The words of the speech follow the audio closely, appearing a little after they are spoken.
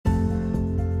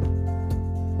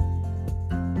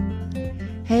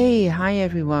Hi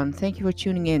everyone. Thank you for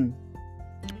tuning in.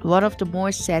 One of the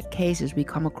more sad cases we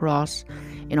come across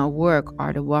in our work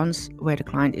are the ones where the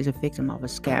client is a victim of a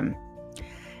scam.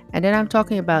 And then I'm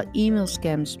talking about email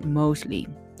scams mostly.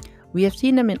 We have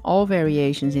seen them in all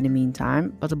variations in the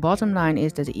meantime, but the bottom line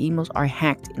is that the emails are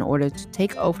hacked in order to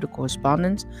take over the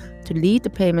correspondence to lead the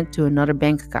payment to another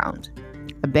bank account,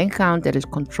 a bank account that is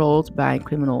controlled by a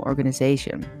criminal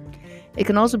organization. It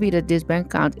can also be that this bank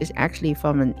account is actually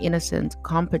from an innocent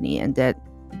company and that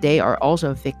they are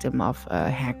also a victim of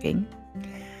hacking.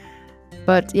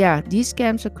 But yeah, these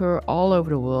scams occur all over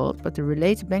the world, but the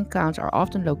related bank accounts are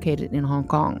often located in Hong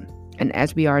Kong. And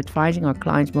as we are advising our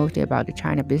clients mostly about the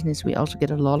China business, we also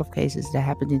get a lot of cases that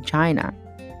happen in China.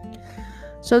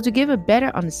 So to give a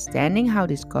better understanding how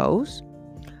this goes,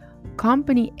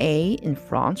 Company A in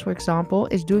France, for example,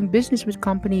 is doing business with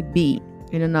Company B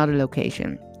in another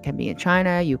location. It can be in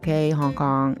China, UK, Hong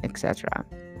Kong, etc.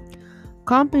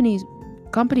 Company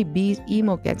B's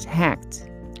email gets hacked,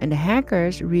 and the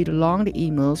hackers read along the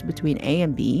emails between A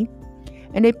and B,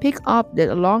 and they pick up that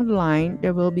along the line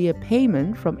there will be a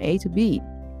payment from A to B.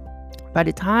 By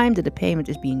the time that the payment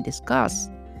is being discussed,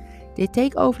 they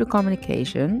take over the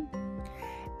communication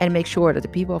and make sure that the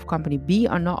people of Company B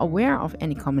are not aware of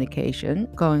any communication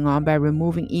going on by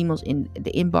removing emails in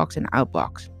the inbox and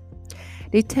outbox.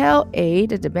 They tell A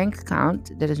that the bank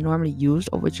account that is normally used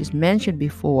or which is mentioned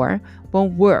before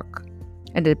won't work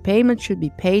and that the payment should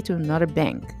be paid to another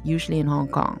bank, usually in Hong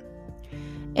Kong.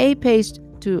 A pays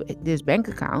to this bank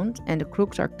account and the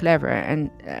crooks are clever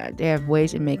and they have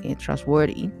ways in making it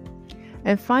trustworthy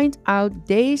and find out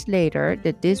days later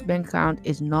that this bank account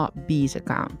is not B's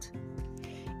account.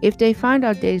 If they find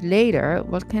out days later,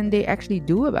 what can they actually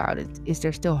do about it? Is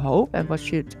there still hope and what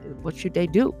should they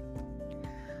do?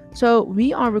 So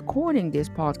we are recording this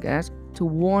podcast to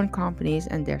warn companies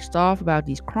and their staff about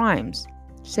these crimes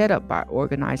set up by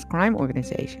organized crime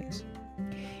organizations.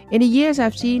 In the years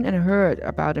I've seen and heard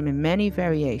about them in many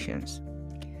variations.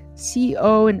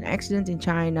 CEO in an accident in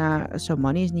China, so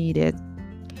money is needed.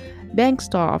 Bank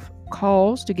staff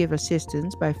calls to give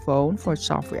assistance by phone for a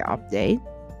software update.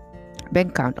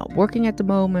 Bank account not working at the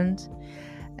moment.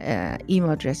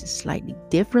 Email address is slightly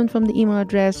different from the email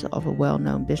address of a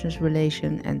well-known business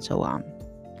relation, and so on.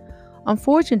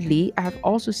 Unfortunately, I have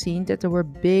also seen that there were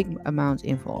big amounts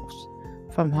involved,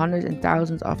 from hundreds and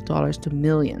thousands of dollars to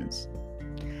millions.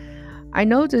 I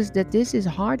noticed that this is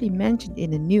hardly mentioned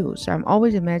in the news, so I'm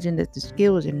always imagining that the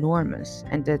scale is enormous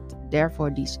and that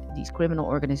therefore these criminal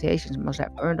organizations must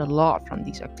have earned a lot from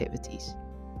these activities.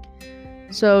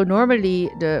 So normally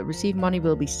the received money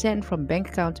will be sent from bank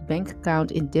account to bank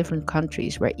account in different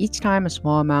countries, where each time a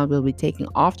small amount will be taken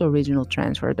off the original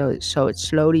transfer, so it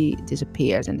slowly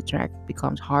disappears and the track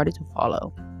becomes harder to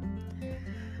follow.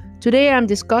 Today I'm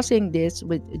discussing this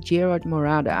with Gerard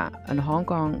Morada, a Hong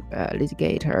Kong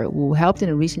litigator who helped in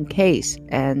a recent case,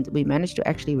 and we managed to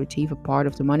actually retrieve a part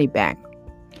of the money back.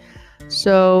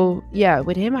 So yeah,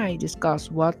 with him I discuss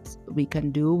what we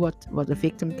can do, what the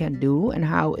victim can do, and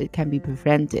how it can be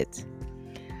prevented.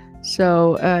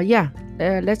 So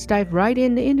let's dive right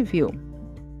in the interview.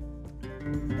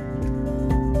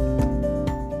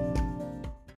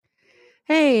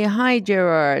 Hi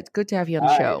Gerard, good to have you on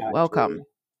the show. Hi, Welcome. Joy.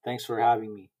 Thanks for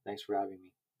having me.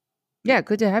 Yeah,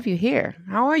 good to have you here.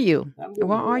 How are you? I'm Where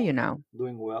doing are well. you now?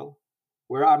 Doing well.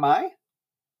 Where am I?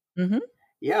 Mm-hmm.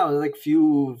 Yeah, I'm like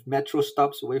few metro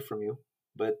stops away from you,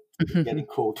 but it's getting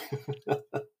cold.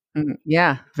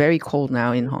 Yeah, very cold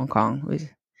now in Hong Kong.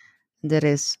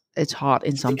 It's hot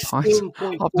in some parts of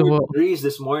the 16.4 world. degrees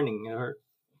this morning.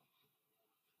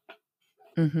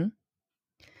 Mm-hmm.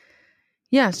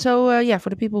 Yeah, so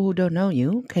for the people who don't know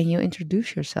you, can you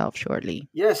introduce yourself shortly?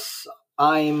 Yes,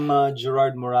 I'm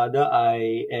Gerard Morada.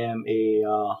 I am a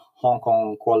Hong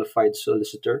Kong qualified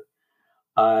solicitor.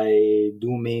 I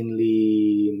do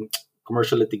mainly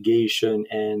commercial litigation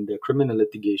and criminal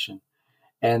litigation.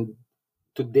 And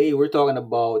today we're talking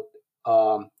about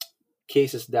um,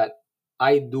 cases that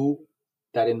I do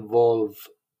that involve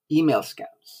email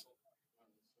scams.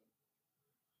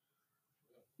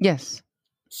 Yes.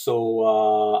 So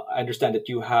I understand that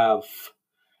you have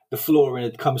the floor when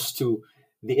it comes to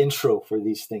the intro for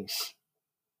these things.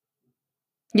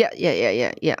 Yeah.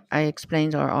 I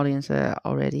explained to our audience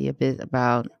already a bit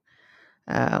about,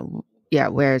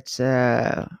 where it's,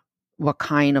 what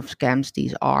kind of scams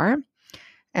these are.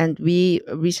 And we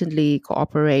recently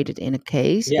cooperated in a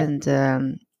case, Yeah,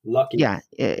 and lucky.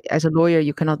 as a lawyer,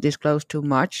 you cannot disclose too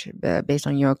much based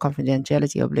on your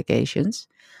confidentiality obligations.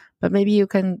 But maybe you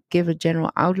can give a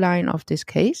general outline of this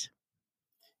case.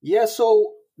 Yeah,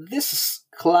 so this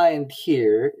client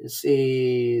here is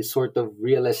a sort of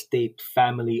real estate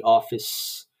family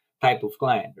office type of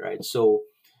client, right? So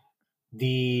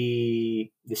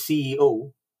the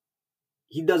CEO,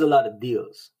 he does a lot of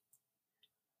deals,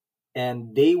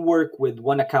 and they work with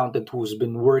one accountant who's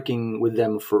been working with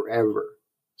them forever.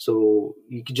 So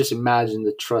you can just imagine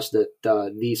the trust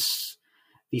that these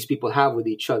people have with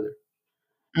each other.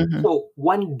 Mm-hmm. So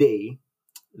one day,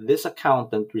 this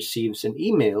accountant receives an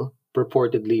email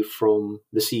purportedly from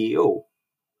the CEO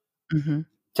Mm-hmm.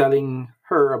 telling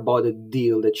her about a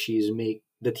deal that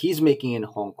he's making in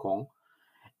Hong Kong,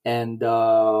 and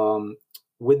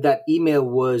with that email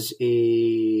was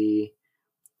a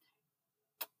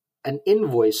an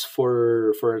invoice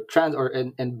for trans or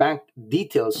and bank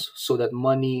details so that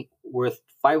money worth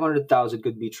 500,000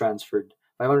 could be transferred,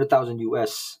 500,000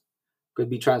 US could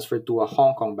be transferred to a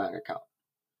Hong Kong bank account.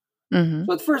 Mm-hmm.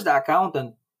 So at first, the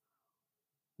accountant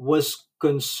was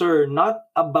concerned not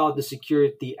about the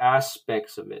security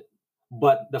aspects of it,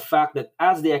 but the fact that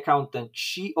as the accountant,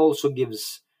 she also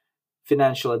gives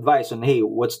financial advice on, hey,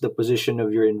 what's the position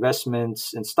of your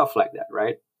investments and stuff like that,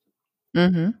 right?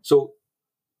 Mm-hmm. So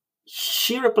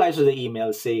she replies to the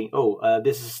email saying, "Oh,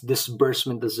 this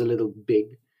disbursement is a little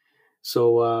big,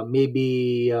 so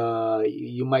maybe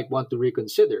you might want to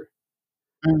reconsider."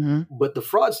 Mm-hmm. But the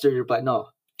fraudster replied, "No,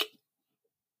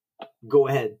 go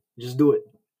ahead, just do it."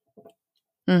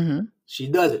 Mm-hmm. She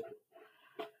does it.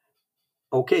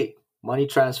 Okay, money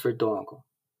transferred to Hong Kong.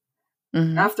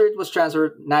 Mm-hmm. After it was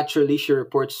transferred, naturally she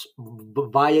reports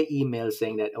via email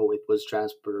saying that, oh, it was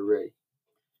transferred already.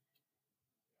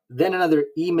 Then another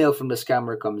email from the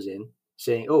scammer comes in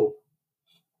saying, oh,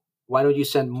 why don't you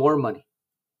send more money?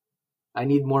 I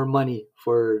need more money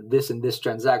for this and this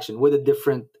transaction with a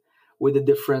different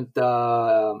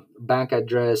bank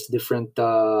address, different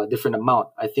amount.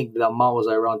 I think the amount was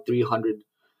around 300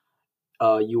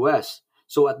 US.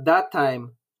 So at that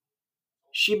time,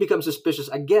 she becomes suspicious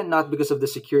again, not because of the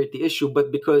security issue,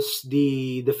 but because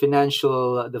the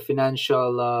financial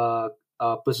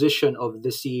position of the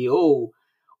CEO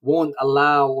won't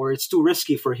allow, or it's too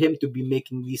risky for him to be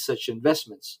making these such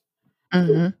investments. So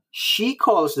Mm-hmm. she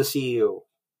calls the CEO.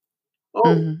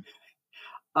 Oh,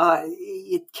 Mm-hmm.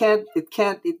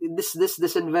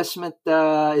 this investment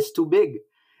is too big,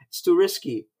 it's too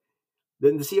risky.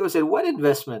 Then the CEO said, "What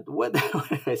investment? What, what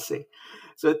did I say?"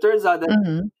 So it turns out that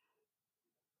Mm-hmm.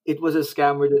 it was a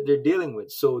scammer that they're dealing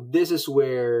with. So this is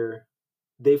where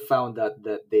they found out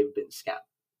that they've been scammed.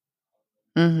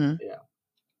 Mm-hmm. Yeah.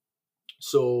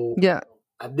 So Yeah.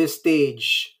 at this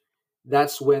stage,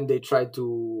 that's when they tried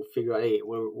to figure out, hey,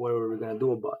 what are we gonna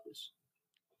do about this?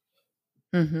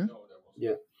 Mm-hmm.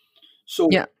 Yeah. So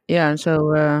Yeah. Yeah. And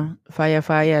so via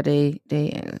they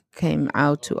came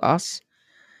out to us.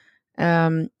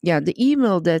 Yeah, the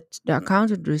email that the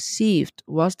accountant received,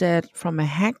 was that from a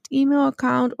hacked email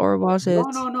account, or was it?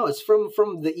 no, it's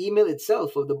from the email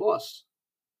itself of the boss.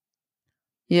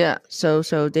 Yeah, so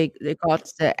they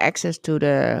got the access to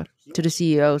the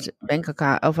CEO's bank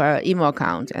account of our email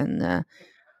account, and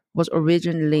was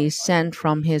originally sent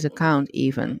from his account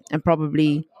even, and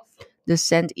probably the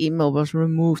sent email was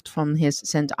removed from his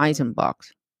sent item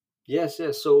box. Yes,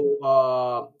 yes.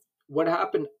 So what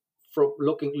happened from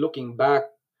looking back,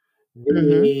 Mm-hmm.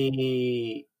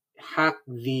 they hacked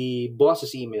the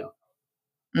boss's email.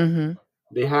 Mm-hmm.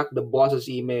 They hacked the boss's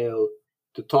email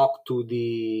to talk to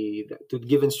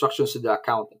give instructions to the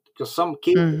accountant. Because some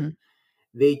cases Mm-hmm.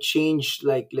 they changed,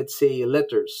 like, let's say,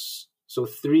 letters. So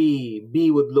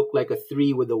 3B would look like a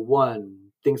 3 with a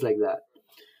 1, things like that.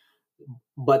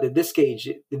 But at this case,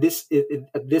 at this in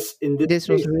this This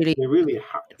was case, really they really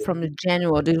hacked it. from the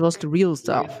genuine. This was the real Yeah,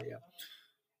 stuff. yeah.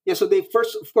 Yeah, so they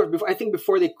first, of course, I think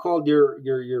before they called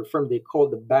your firm, they called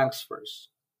the banks first.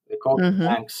 They called the Mm-hmm.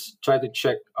 banks, try to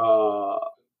check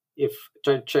if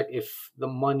the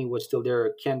money was still there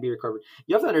or can be recovered.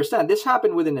 You have to understand, this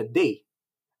happened within a day.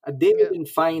 A day Yeah. within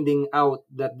finding out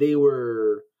that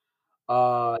Yeah.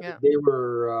 they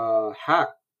were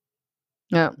hacked.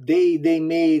 Yeah. They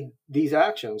made these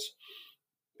actions,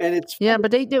 and it's Yeah, funny.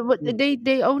 but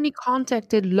they only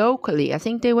contacted locally. I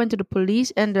think they went to the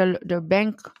police and the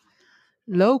bank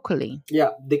locally.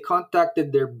 Yeah, they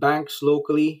contacted their banks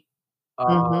locally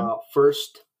Mhm.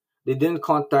 first. They didn't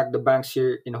contact the banks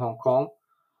here in Hong Kong,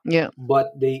 Yeah.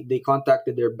 but they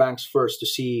contacted their banks first to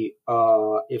see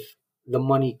if the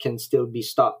money can still be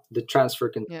stopped, the transfer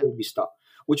can Yeah. still be stopped.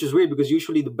 Which is weird because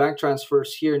usually the bank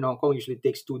transfers here in Hong Kong usually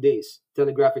takes 2 days,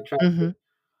 telegraphic transfer. Mhm.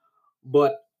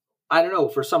 But I don't know,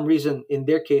 for some reason in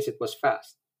their case it was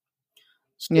fast.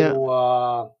 Yeah.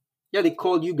 So yeah, they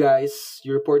called you guys.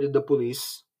 You reported the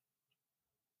police.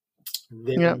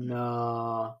 Yeah. Then,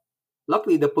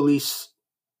 luckily, the police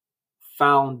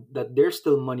found that there's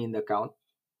still money in the account,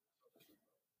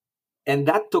 and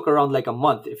that took around like a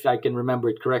month, if I can remember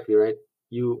it correctly. Right?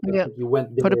 I Yeah. think you went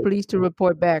For the there. police to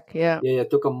report back. Yeah. Yeah,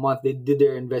 it took a month. They did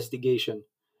their investigation,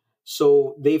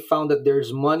 so they found that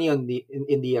there's money on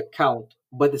in the account,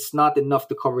 but it's not enough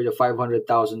to cover the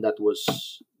 500,000 that was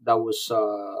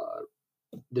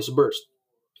disbursed.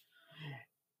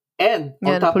 And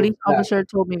on Yeah. The top of police that, officer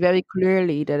told me very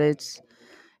clearly that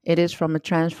it is from a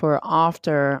transfer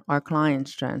after our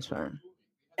client's transfer.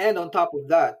 and on top of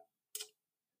that,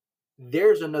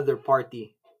 there's another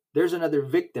party. There's another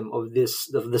victim of the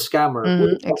scammer who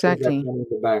deposited that Exactly. money in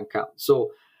the bank account.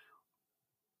 So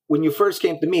when you first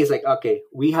came to me, it's like, okay,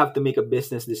 we have to make a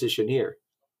business decision here.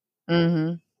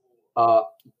 Mm-hmm. Uh,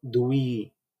 do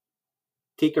we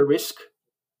take a risk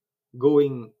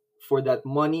going for that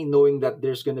money, knowing that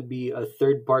there's going to be a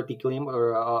third party claim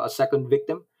or a second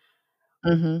victim?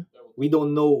 Mm-hmm. We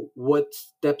don't know what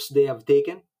steps they have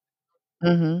taken.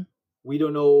 Mm-hmm. We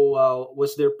don't know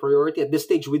what's their priority at this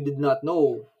stage. We did not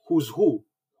know whose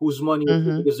money is who,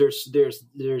 Mm-hmm. because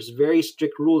there's very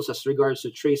strict rules as regards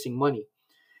to tracing money,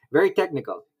 very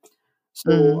technical. So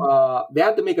Mm-hmm. they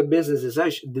had to make a business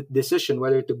decision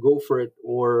whether to go for it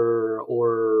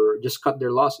or just cut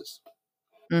their losses.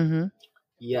 Mm-hmm.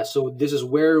 Yeah, so this is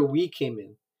where we came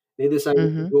in. They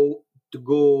decided to Mm-hmm.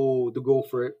 go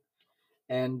for it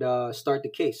and start the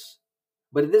case.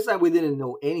 But at this time, we didn't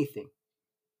know anything,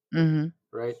 Mm-hmm.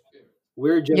 right?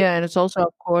 We're just Yeah, and it's also,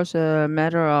 of course, a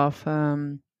matter of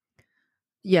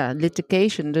yeah,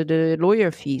 litigation, the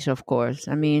lawyer fees, of course.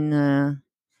 I mean,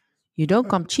 you don't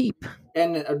come cheap.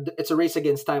 and it's a race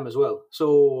against time as well.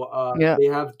 So Yeah. they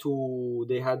had to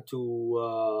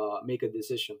make a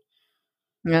decision.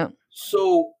 Yeah.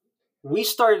 So we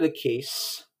started a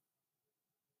case,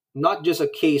 not just a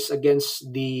case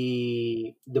against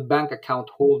the bank account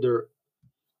holder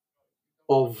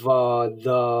of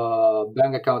the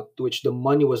bank account to which the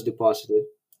money was deposited.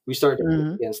 We started a case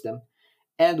Mm-hmm. against them,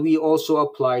 and we also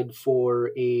applied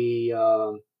for a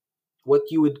what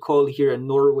you would call here a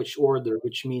Norwich order,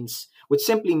 which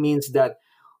simply means that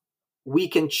we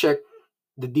can check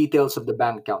the details of the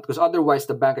bank account, because otherwise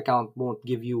the bank account won't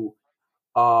give you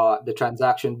the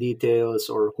transaction details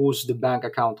or who's the bank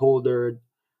account holder,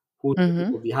 who's the Mm-hmm.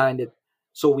 people behind it.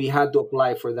 So we had to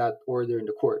apply for that order in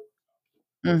the court.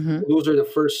 Mm-hmm. Those are the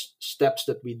first steps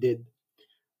that we did.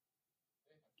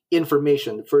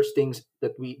 Information, the first things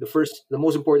that the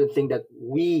most important thing that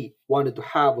we wanted to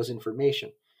have was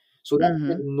information. So that's where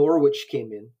Mm-hmm. the Norwich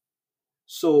came in.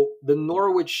 So the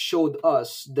Norwich showed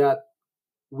us that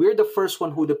we're the first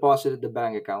one who deposited the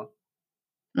bank account.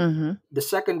 Mm-hmm. The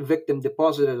second victim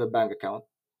deposited a bank account.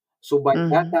 So by that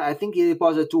Mm-hmm. time, I think he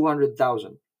deposited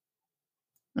 200,000.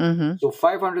 Mm-hmm. So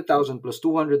 500,000 plus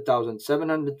 200,000,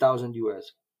 700,000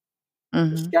 US.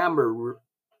 The Mm-hmm. scammer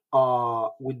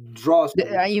withdraws.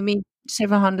 You mean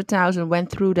 700,000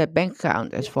 went through that bank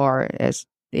account as far as,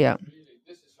 yeah.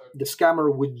 The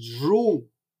scammer withdrew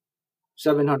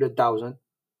 700,000,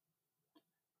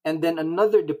 and then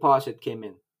another deposit came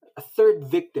in. A third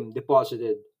victim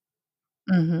deposited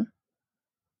Mm-hmm.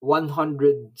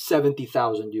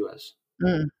 170,000 US.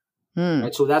 Mm-hmm.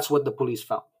 Right, so that's what the police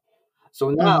found.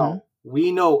 So Mm-hmm. now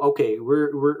we know, okay,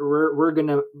 we're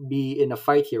gonna be in a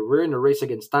fight here. We're in a race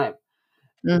against time.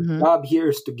 The Mm-hmm. job here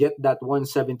is to get that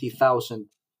 170,000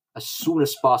 as soon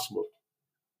as possible,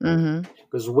 Mm-hmm.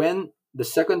 because when the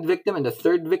second victim and the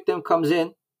third victim comes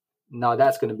in, now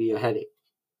that's going to be a headache.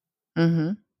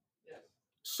 Mm-hmm.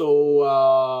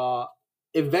 So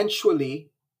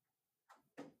eventually,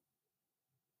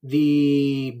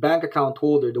 the bank account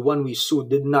holder, the one we sued,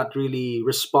 did not really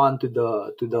respond to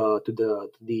the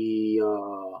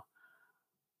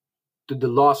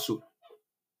lawsuit.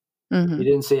 He Mm-hmm.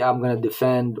 didn't say, "I'm going to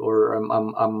defend," or I'm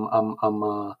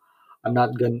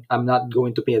not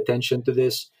going to pay attention to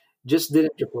this." Just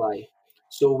didn't reply.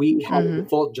 So we had a Mm-hmm.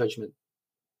 default judgment.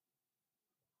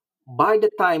 By the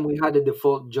time we had a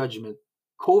default judgment,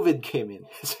 COVID came in,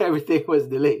 so everything was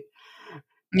delayed.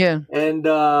 Yeah. And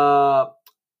the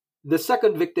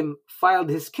second victim filed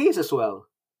his case as well.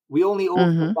 We only also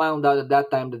Mm-hmm. found out at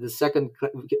that time that the second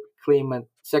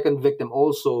victim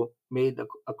also made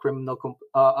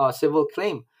a civil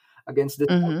claim against this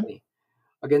Mm-hmm. company,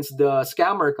 against the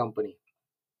scammer company.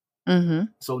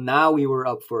 Mm-hmm. So now we were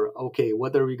up for, okay,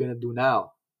 what are we gonna do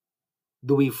now?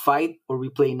 Do we fight or we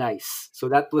play nice? So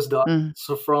that was the Mm-hmm.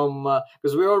 so from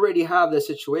because we already have the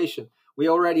situation. We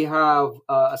already have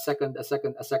a second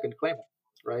claimant,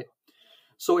 right?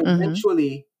 So Mm-hmm.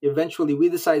 eventually, we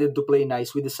decided to play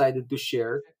nice. We decided to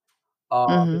share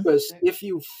Mm-hmm. because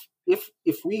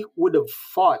if we would have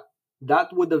fought,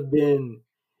 that would have been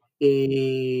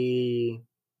a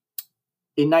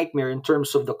a nightmare in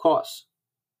terms of the cost.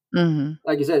 Mm-hmm.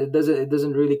 Like I said, it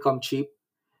doesn't really come cheap,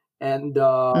 and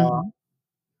Mm-hmm.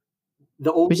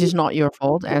 the Which only is not your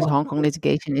fault, as Hong Kong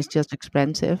litigation is just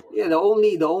expensive. yeah, the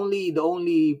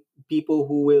only people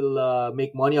who will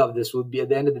make money of this would be at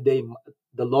the end of the day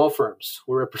the law firms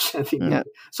who are representing Yeah.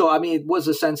 the. So I mean, it was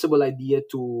a sensible idea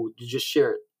to just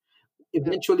share it.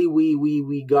 Eventually,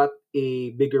 we got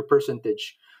a bigger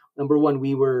percentage. Number one,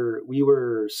 we were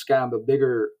scammed a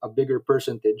bigger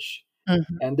percentage,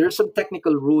 Mm-hmm. and there's some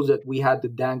technical rules that we had to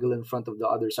dangle in front of the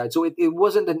other side. So it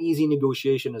wasn't an easy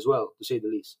negotiation as well, to say the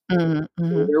least. Mm-hmm. So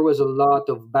Mm-hmm. there was a lot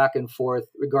of back and forth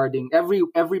regarding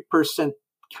every percent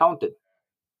counted.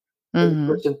 Every Mm-hmm.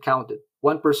 percent counted.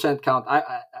 1% count.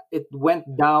 It went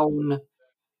down.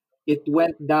 It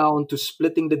went down to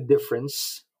splitting the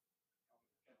difference,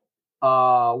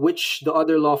 which the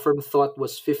other law firm thought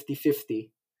was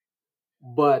 50-50.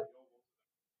 But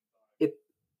it,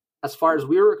 as far as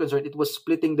we were concerned, it was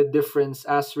splitting the difference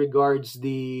as regards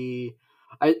the.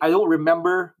 I don't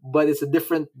remember, but it's a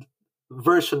different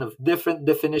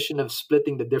definition of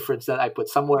splitting the difference that I put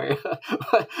somewhere.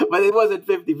 But it wasn't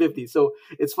 50-50. So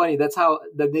it's funny. That's how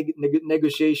the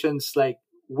negotiations like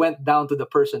went down to the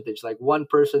percentage. Like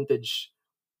 1%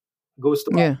 goes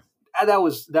to us. Yeah. And that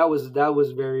was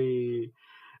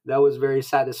very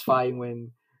satisfying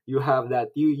when you have that.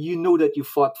 You know that you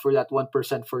fought for that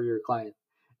 1% for your client,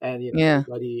 and Yeah.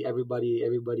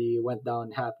 everybody went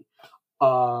down happy.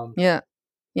 Yeah.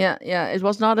 Yeah. Yeah. It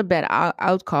was not a bad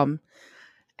outcome,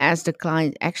 as the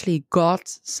client actually got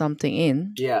something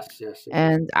in. Yes, yes, yes.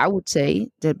 And I would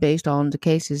say that based on the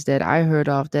cases that I heard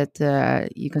of, that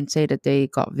you can say that they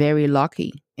got very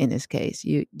lucky in this case.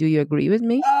 You agree with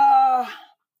me?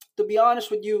 To be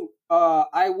honest with you,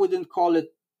 I wouldn't call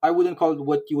it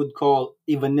what you would call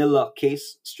a vanilla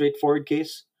case, straightforward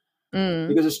case. Mm.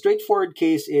 Because a straightforward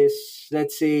case is,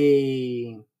 let's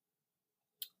say,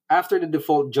 after the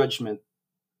default judgment,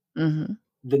 Mm-hmm.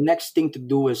 the next thing to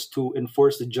do is to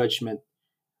enforce the judgment,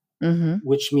 Mm-hmm.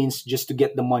 which means just to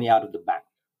get the money out of the bank.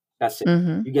 That's it.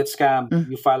 Mm-hmm. You get scammed,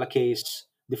 Mm-hmm. you file a case,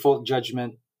 default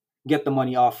judgment, get the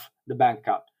money off the bank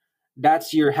account.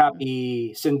 That's your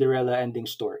happy Cinderella ending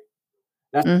story.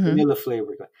 That's Mm-hmm. vanilla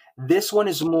flavor. This one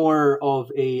is more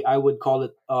of a, I would call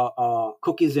it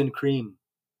cookies and cream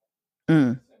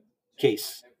Mm.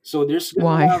 case. So there's going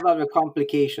to Why? have a lot of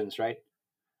complications, right?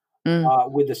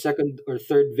 Mm. With the second or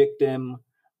third victim,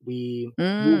 we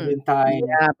moved Mm. in time,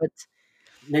 Yeah, but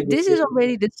this is negotiated.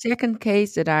 already the second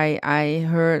case that I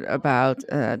heard about,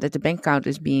 that the bank account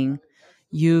is being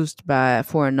used by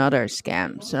for another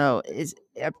scam. So it's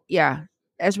yeah,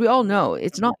 as we all know,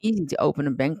 it's not easy to open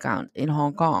a bank account in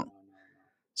Hong Kong.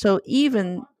 So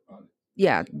even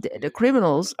yeah, the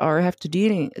criminals are have to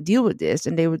deal with this,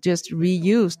 and they would just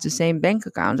reuse the same bank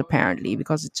account apparently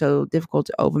because it's so difficult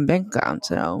to open bank account.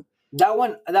 So That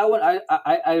one,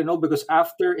 I don't know, because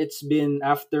after we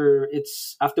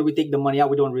take the money out,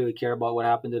 we don't really care about what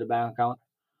happened to the bank account.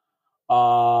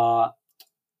 Uh,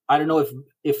 I don't know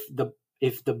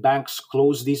if the banks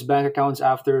close these bank accounts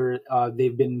after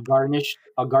they've been garnished.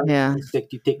 Garnished yeah, means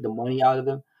that you take the money out of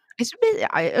them.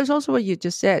 it's also what you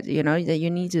just said. You know that you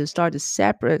need to start a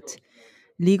separate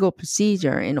legal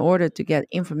procedure in order to get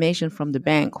information from the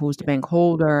bank, who's the bank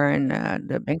holder, and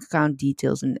the bank account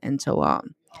details, and so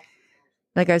on.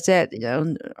 Like I said,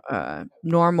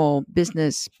 normal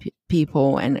business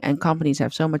people and companies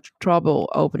have so much trouble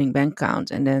opening bank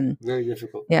accounts, and then Very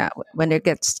difficult. yeah, when they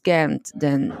get scammed,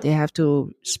 then they have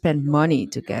to spend money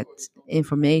to get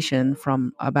information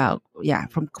from about yeah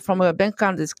from a bank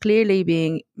account that's clearly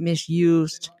being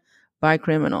misused by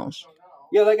criminals.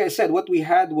 Yeah, like I said, what we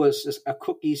had was a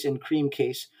cookies and cream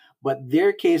case, but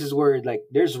their cases were like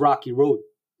there's rocky road,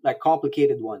 like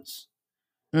complicated ones.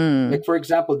 Mm, Like for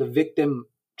example, the victim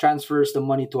transfers the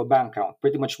money to a bank account,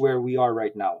 pretty much where we are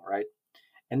right now, right?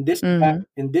 mm-hmm,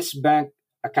 And this bank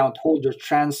account holder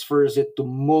transfers it to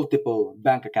multiple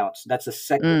bank accounts. That's a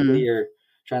second mm, layer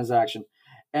transaction.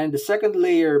 And the second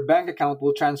layer bank account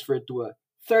will transfer it to a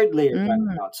third layer bank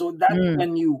mm, account. So that's mm.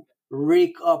 when you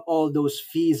rake up all those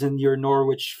fees in your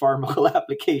Norwich Pharmacal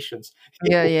applications.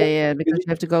 Yeah, yeah, yeah. Because you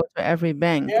have to go to every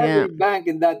bank. Yeah, Every bank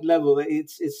in that level,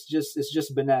 it's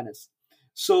just bananas.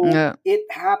 So yeah. it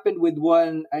happened with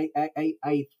one.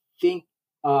 I think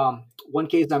one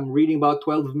case I'm reading about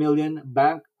 12 million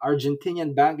bank,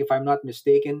 Argentinian bank, if I'm not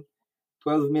mistaken,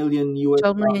 12 million US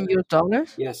 12 million dollars. US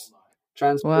dollars. Yes,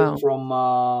 transferred Wow. from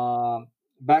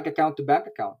bank account to bank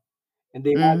account, and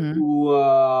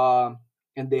Mm-hmm.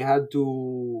 they had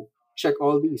to check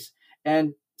all these.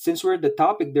 And since we're at the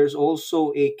topic, there's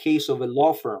also a case of a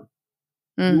law firm,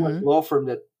 U.S. Mm-hmm. law firm,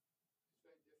 that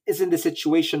is in the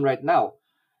situation right now.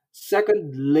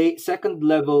 Second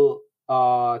level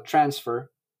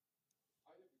transfer.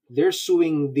 They're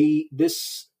suing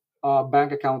this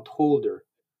bank account holder,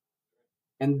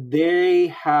 and they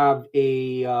have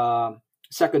a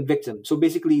second victim. So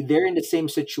basically, they're in the same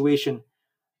situation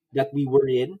that we were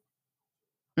in,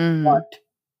 Mm-hmm. but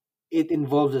it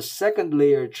involves a second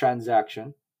layer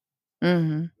transaction,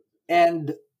 Mm-hmm.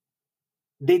 and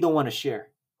they don't want to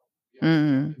share.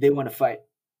 Mm-hmm. They want to fight.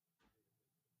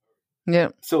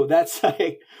 Yeah. So that's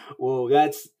like, whoa,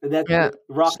 that's Yeah. like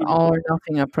It's rocking all or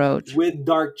nothing approach. with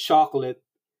dark chocolate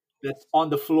that's on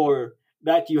the floor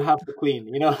that you have to clean.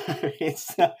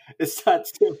 It's not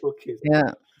simple case.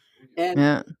 Yeah. And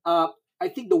Yeah. uh, I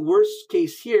think the worst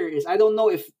case here is, I don't know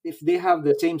if they have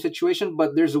the same situation,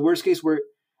 but there's a worst case where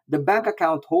the bank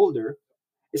account holder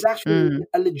is actually Mm.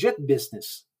 a legit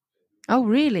business. Oh,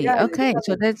 really? Yeah, they Okay. have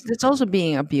So that's also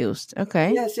being abused.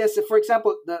 Okay. yes, yes. For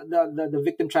example, the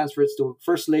victim transfers to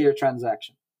first layer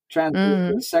transaction, transfers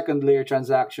to a Mm-hmm. second layer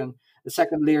transaction. The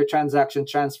second layer transaction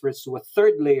transfers to a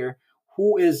third layer,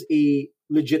 who is a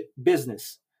legit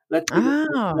business. Let's say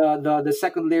Ah. the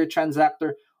second layer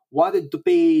transactor wanted to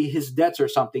pay his debts or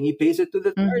something. He pays it to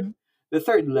Mm-hmm. the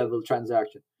third level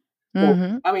transaction. So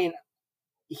Mm-hmm. I mean,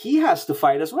 he has to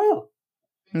fight as well.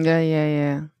 Yeah. Yeah.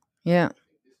 Yeah. Yeah.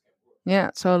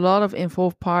 Yeah. So a lot of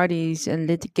involved parties and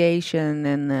litigation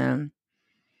and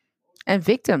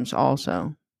victims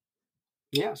also.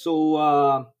 Yeah. So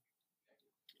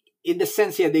in the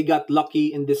sense, yeah, they got lucky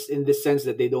in this sense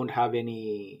that they don't have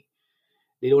any.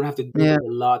 They don't have to deal Yeah.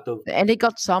 with a lot of And they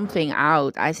got something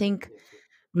out. I think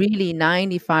really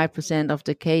 95% of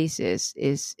the cases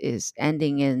is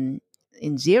ending in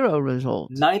zero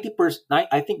result. 90%.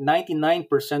 I think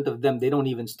 99% of them, they don't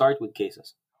even start with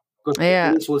cases, because the Yeah.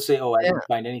 police will say, "Oh, I Yeah. didn't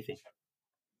find anything."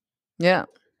 Yeah.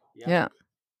 Yeah. Yeah.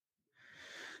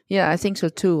 Yeah, I think so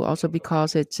too. Also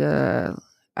because it's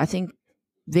I think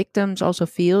victims also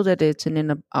feel that it's in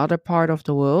another part of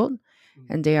the world Mhm.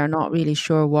 and they are not really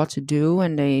sure what to do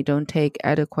and they don't take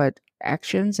adequate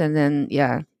actions, and then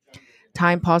yeah,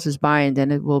 time passes by and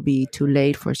then it will be too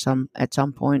late for some at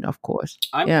some point, of course.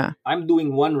 I'm Yeah. I'm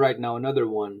doing one right now. Another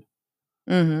one.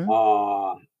 Mhm.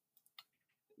 Uh,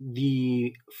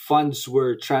 the funds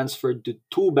were transferred to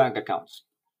two bank accounts.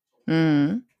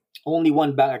 Mhm. Only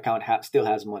one bank account still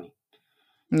has money.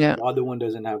 Yeah. The other one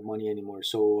doesn't have money anymore.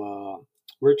 So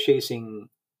we're chasing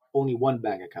only one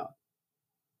bank account.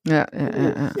 Yeah. Yeah.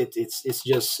 Yeah. Yeah.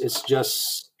 It's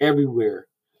just everywhere,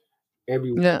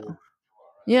 Yeah. everywhere.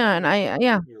 Yeah, and I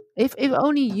yeah, if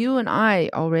only you and I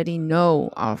already know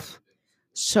of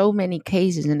so many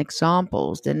cases and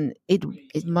examples, then it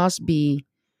must be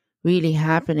really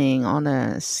happening on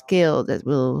a scale that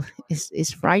will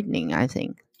is frightening, I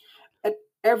think. At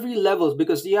every levels,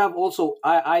 because you have also,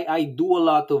 I do a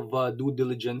lot of due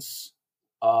diligence,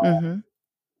 uh, Mhm.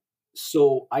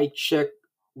 so I check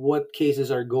what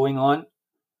cases are going on.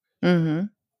 Mhm.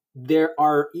 There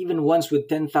are even ones with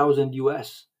 10,000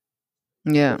 US,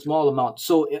 a Yeah. small amount.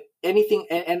 So anything,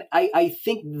 and I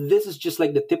think this is just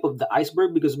like the tip of the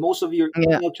iceberg, because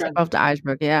Yeah. Tip of the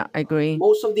iceberg. Yeah, I agree.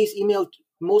 most of these email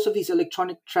most of these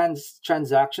electronic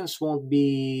transactions won't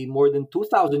be more than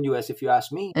 2,000 US, if you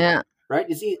ask me. Yeah. Right?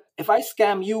 You see, if I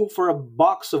scam you for a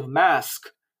box of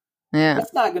mask, Yeah.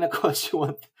 that's not gonna cost you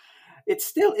one.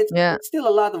 Yeah. It's still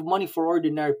a lot of money for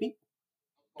ordinary people.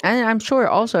 And I'm sure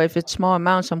also if it's small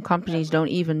amounts, some companies don't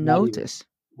even Not even notice.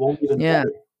 won't even Yeah.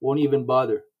 bother. Won't even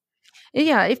bother.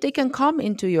 Yeah, if they can come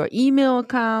into your email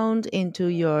account, into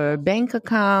your bank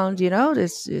account,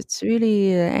 this it's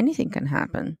really anything can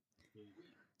happen.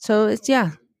 So it's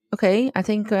yeah, okay. I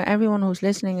think everyone who's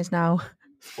listening is now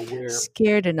Aware,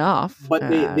 scared enough. but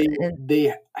And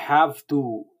they have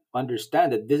to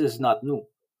understand that this is not new.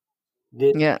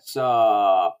 This yeah,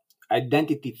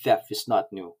 identity theft is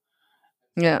not new.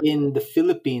 yeah, In the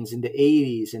Philippines, in the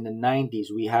 80s, in the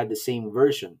 90s, we had the same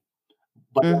version,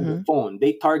 but on the mm-hmm, phone.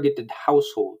 They targeted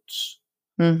households.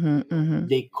 mm-hmm, mm-hmm,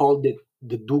 They called it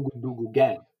the Dugu Dugu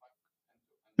Gang.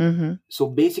 mm-hmm. So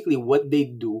basically, what they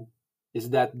do is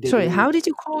that they Sorry, how did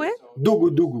you call it? Dugu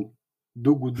Dugu,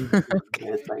 Dugu Dugu. Okay.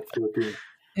 Yeah, it's like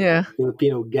Yeah.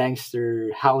 Filipino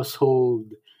gangster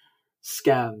household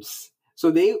scams.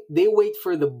 So they wait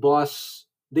for the boss.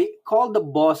 They call the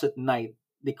boss at night.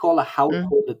 They call a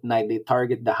Mm-hmm, household at night. They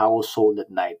target the household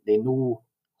at night. They knew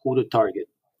who to target.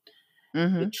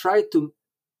 They mm-hmm, try to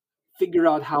figure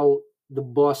out how the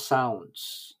boss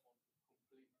sounds,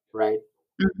 right?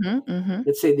 mm-hmm, mm-hmm.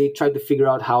 Let's say they try to figure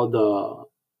out how the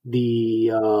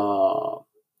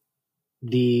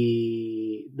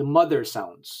the mother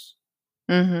sounds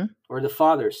Mhm. or the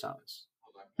father sounds.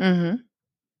 Mhm.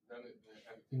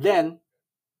 Then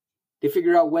they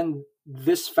figure out when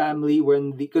this family,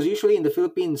 when because usually in the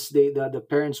Philippines, the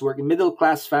parents work in middle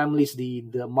class families. The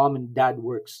mom and dad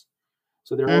works,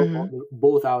 so Mhm. they're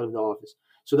both out of the office.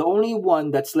 So the only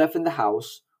one that's left in the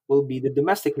house will be the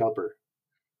domestic helper.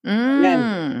 Again,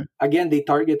 Mm. they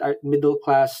target our middle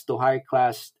class to high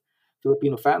class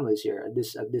Filipino families here at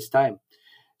this time.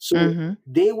 So Mhm.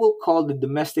 they will call the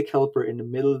domestic helper in the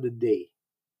middle of the day,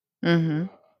 Mhm.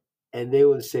 and they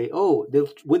will say, "Oh,"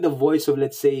 with the voice of,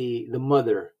 let's say, the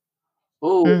mother.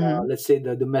 Oh, Mhm. let's say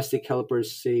the domestic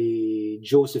helpers say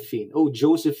Josephine. Oh,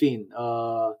 Josephine,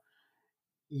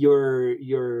 your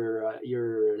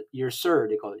sir,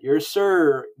 they call it. Your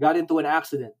sir got into an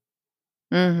accident.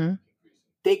 Mhm.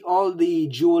 Take all the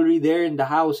jewelry there in the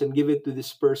house and give it to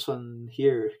this person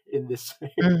here in this.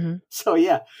 Mhm. So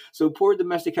yeah, so poor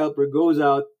domestic helper goes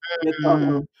out, gets all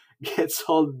Mhm. gets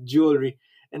all the jewelry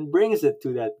and brings it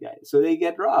to that guy. So they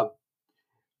get robbed.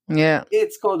 Yeah.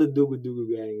 It's called the Dugu Dugu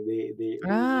gang.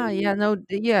 Ah, yeah, no,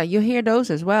 yeah, you hear those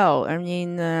as well. I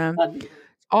mean, Not-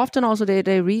 often also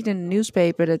they read in the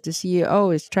newspaper that the CEO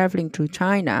is traveling to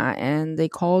China, and they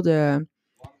call the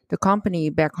company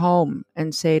back home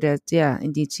and say that, yeah,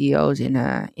 indeed CEO is in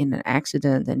an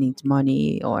accident and needs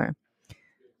money, or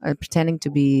pretending to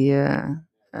be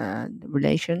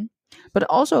relation. But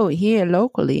also here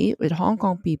locally with Hong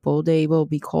Kong people, they will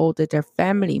be called that their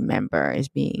family member is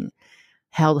being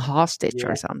held hostage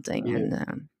or yeah, something, yeah,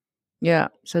 and yeah,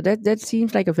 so that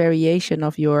seems like a variation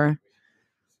of your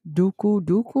duku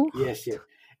duku. yes, yes.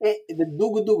 The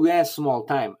Dugu Dugu gang is small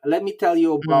time. Let me tell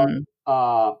you about Mm,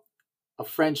 a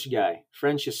French guy,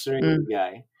 French Israeli mm,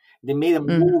 guy. They made a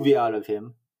mm, movie out of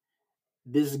him.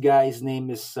 This guy's name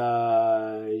is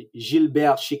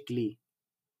Gilbert Chicly.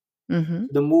 mm-hmm,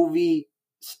 The movie,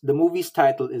 the movie's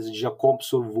title is Je compte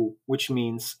sur vous, which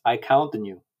means I count on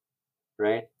you,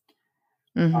 right?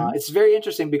 mm-hmm, It's very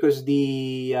interesting because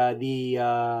the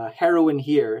heroine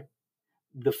here,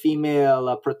 the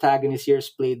female protagonist here, is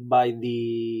played by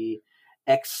the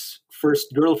ex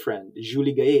first girlfriend,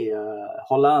 Julie Gaye,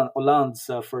 Hollande's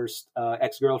first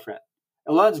ex girlfriend,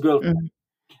 Hollande's girlfriend. mm,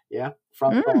 Yeah,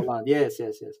 François mm, Hollande. Yes,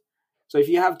 yes, yes. So if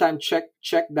you have time, check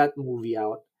that movie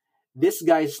out. This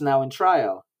guy is now in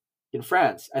trial in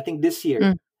France. I think this year.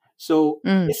 mm, So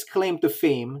mm, his claim to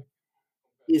fame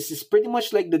is pretty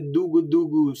much like the Dugu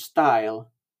Dugu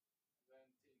style,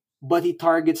 but he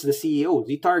targets the CEOs.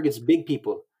 He targets big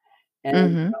people.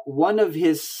 And mm-hmm, one of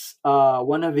his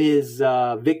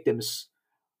victims,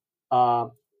 uh,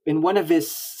 in one of his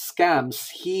scams,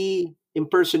 he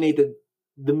impersonated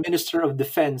the Minister of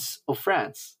Defense of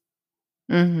France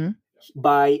mm-hmm,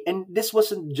 by, and this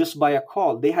wasn't just by a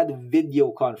call, they had a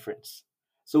video conference.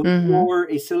 So he mm-hmm. wore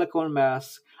a silicone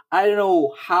mask. I don't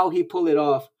know how he pulled it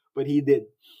off, but he did.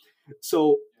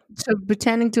 So So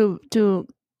pretending to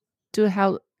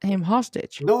held him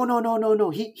hostage. no,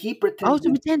 he Oh, to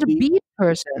pretended to pretend to be be a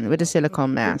person with a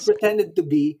silicone he mask. pretended to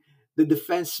be the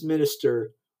defense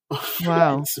minister of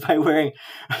Wow, France by wearing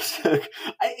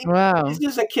it's wow.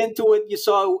 just akin to what you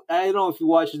saw. I don't know if you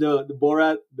watched the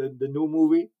Borat, the new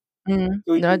movie. Mm.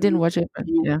 So No, I didn't watch it, but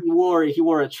yeah. he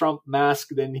wore a Trump mask.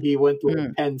 Then he went to a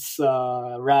Mm, Pence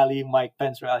rally, Mike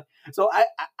Pence rally. So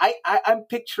I'm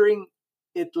picturing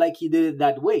it like he did it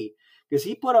that way because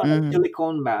he put on a mm-hmm,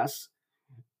 silicone mask,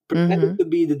 pretended mm-hmm, to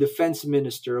be the defense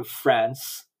minister of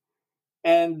France,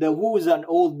 and who is an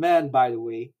old man, by the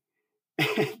way,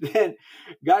 and then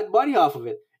got money off of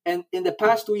it. And in the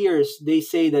past 2 years, they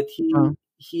say that oh.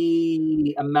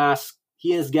 he and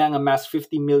his gang amassed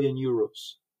 50 million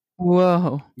euros.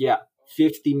 Whoa. Yeah,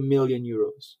 50 million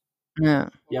euros. Yeah.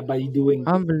 Yeah, by doing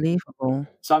this. Unbelievable.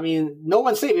 So I mean, no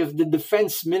one's safe if the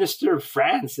defense minister of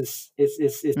France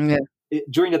Yeah.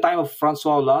 during the time of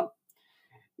Francois Hollande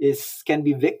is can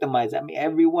be victimized. I mean,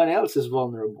 everyone else is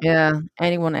vulnerable. Yeah.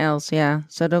 Anyone else? Yeah.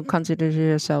 So don't consider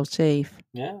yourself safe.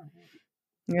 Yeah,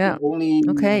 you Yeah. can only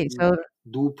Okay. So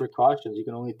do precautions. You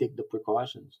can only take the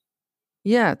precautions.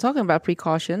 yeah, talking about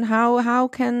precaution, how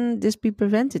can this be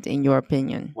prevented in your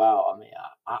opinion? Wow, I mean,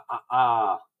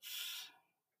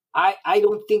 I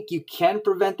don't think you can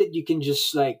prevent it. You can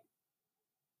just like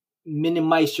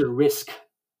minimize your risk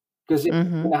because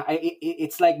Mm-hmm.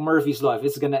 it's like Murphy's law. If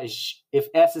it's gonna if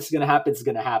S is gonna happen, it's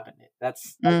gonna happen.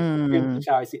 That's pretty much Mm.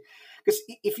 how I see. Because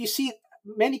if you see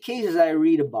many cases I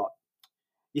read about,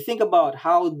 you think about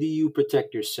how do you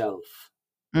protect yourself.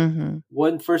 Mm-hmm.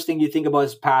 One first thing you think about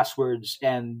is passwords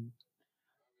and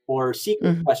or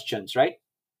secret Mm-hmm. questions, right?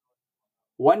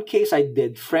 One case I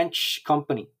did, French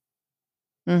company.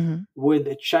 Mm-hmm. with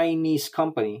a Chinese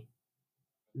company.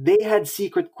 They had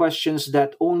secret questions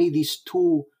that only these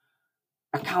two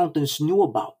accountants knew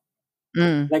about,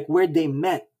 Mm. like where they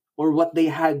met or what they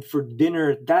had for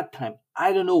dinner at that time.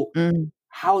 I don't know Mm.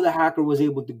 how the hacker was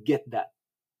able to get that.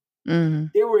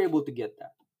 Mm. They were able to get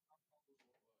that.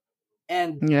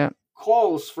 And Yeah.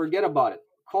 calls, forget about it.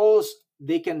 Calls,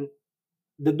 they can,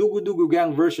 the Dugu Dugu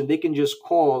Gang version, they can just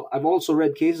call. I've also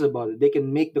read cases about it. They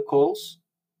can make the calls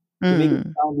to make it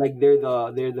Mm. sound like they're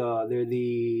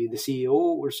the CEO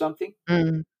or something.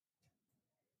 Mm.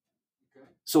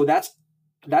 So that's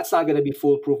not going to be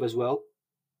foolproof as well.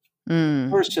 Mm.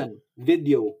 Person,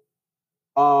 video.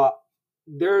 Uh,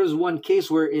 there's one case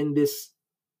where in this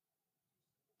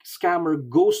scammer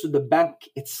goes to the bank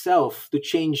itself to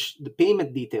change the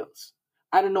payment details.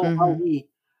 I don't know how Mm-hmm. he,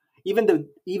 even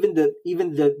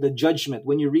the judgment,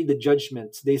 when you read the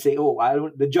judgments, they say, oh, I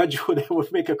don't, the judge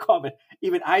would make a comment.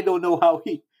 Even I don't know how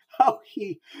he how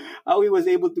he was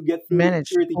able to get through the Managed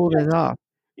to security pull it checks. off.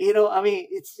 I mean,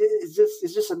 it's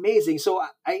just amazing. So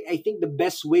I think the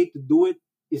best way to do it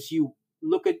is you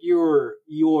look at your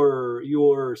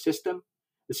system,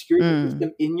 the security Mm.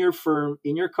 system in your firm,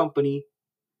 in your company,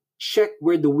 check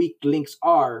where the weak links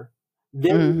are,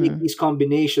 then you make Mm-hmm. these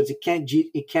combinations. It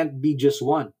can't be just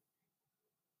one.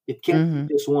 It can't be Mm-hmm.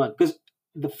 just one. Because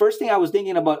the first thing I was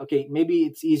thinking about, okay, maybe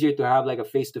it's easier to have like a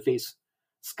face to face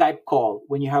Skype call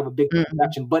when you have a big Mm-hmm.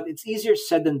 transaction, but it's easier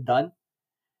said than done,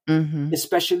 Mm-hmm.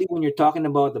 especially when you're talking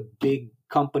about a big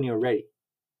company already.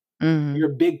 Mm-hmm.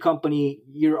 You're a big company,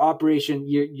 your operation,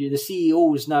 the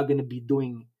CEO is not going to be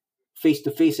doing face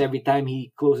to face every time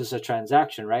he closes a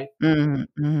transaction, right?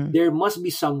 Mm-hmm. Mm-hmm. There must be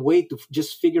some way to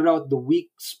just figure out the weak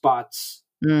spots,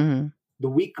 Mm-hmm. the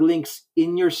weak links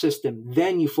in your system.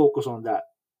 Then you focus on that.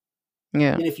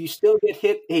 Yeah. And if you still get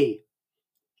hit, hey,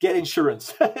 get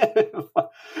insurance.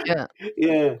 Yeah.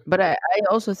 Yeah, But I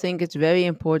also think it's very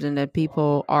important that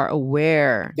people are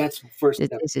aware that's first that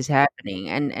step. this is happening.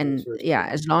 That's And first yeah,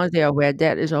 step. as long as they're aware,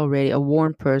 that is already a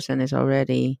warned person is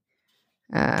already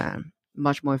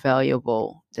much more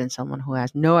valuable than someone who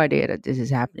has no idea that this is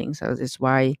happening. So that's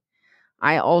why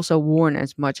I also warn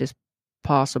as much as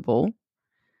possible.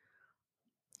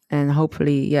 And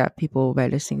hopefully, yeah, people by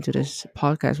listening to this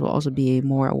podcast will also be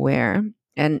more aware.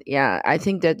 And yeah, I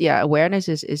think that yeah, awareness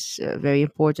is very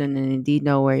important, and indeed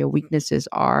know where your weaknesses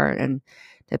are, and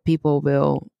that people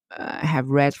will have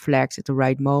red flags at the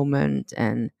right moment,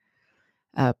 and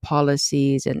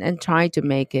policies, and try to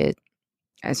make it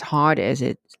as hard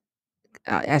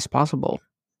as possible.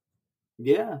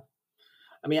 Yeah,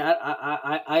 I mean,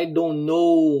 I don't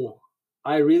know.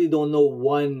 I really don't know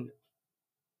one,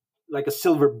 like a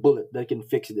silver bullet that can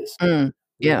fix this. Mm,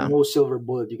 There's yeah. no silver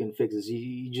bullet you can fix this.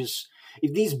 You just,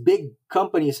 if these big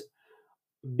companies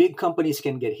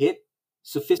can get hit, Mm.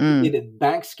 sophisticated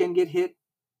banks can get hit.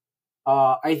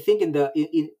 I think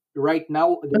in right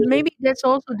now But there's a, maybe that's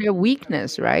also their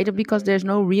weakness, right? Because there's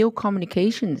no real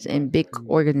communications in big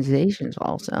organizations,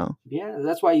 also. yeah,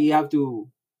 that's why you have to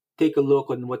take a look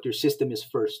on what your system is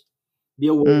first. Be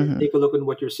aware. Mm-hmm. Take a look on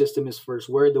what your system is first.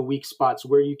 Where are the weak spots?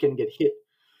 Where you can get hit.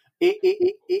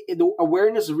 The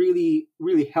awareness really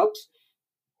really helps,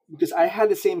 because I had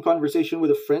the same conversation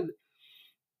with a friend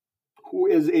who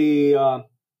is a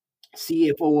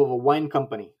CFO of a wine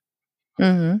company.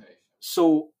 Mm-hmm.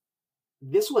 So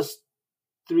this was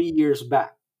 3 years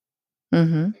back.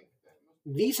 Mm-hmm.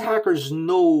 These hackers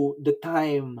know the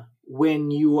time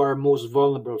when you are most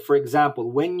vulnerable. For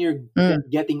example, when you're Mm.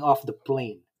 getting off the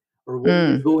plane, or when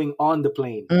you're Mm. going on the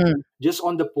plane. Mm. Just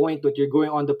on the point that you're going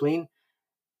on the plane,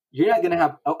 you're not gonna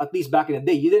have, at least back in the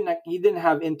day, you didn't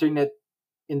have internet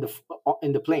in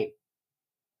the plane.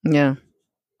 Yeah.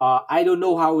 I don't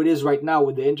know how it is right now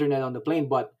with the internet on the plane,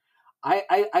 but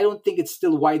I don't think it's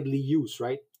still widely used,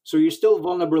 right? So you're still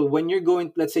vulnerable when you're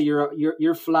going. Let's say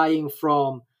you're flying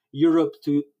from Europe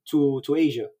to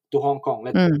Asia, to Hong Kong.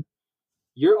 Let's say Mm.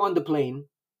 you're on the plane.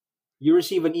 You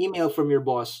receive an email from your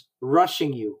boss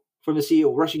rushing you, from the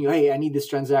CEO rushing you. Hey, I need this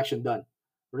transaction done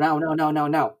now, now, now, now,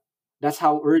 now. That's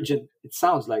how urgent it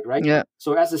sounds like, right? Yeah.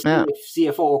 So as a Yeah.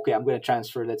 CFO, okay, I'm going to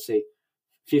transfer, let's say,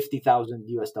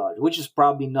 $50,000, which is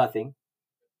probably nothing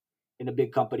in a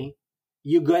big company.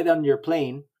 You get on your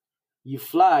plane, you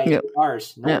fly Yeah. 8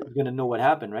 hours. No Yeah. one's gonna know what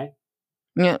happened, right?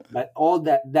 Yeah. But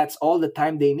that's all the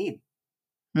time they need.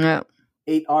 Yeah.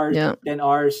 8 hours, Yeah. 10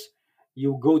 hours.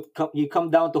 You come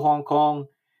down to Hong Kong.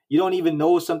 You don't even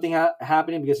know something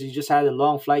happening because you just had a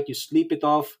long flight. You sleep it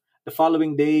off. The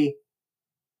following day,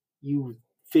 you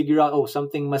figure out, oh,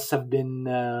 something must have been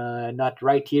not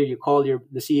right here. You call the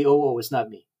CEO. Oh, it's not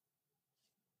me.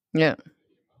 Yeah.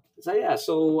 So yeah,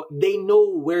 so they know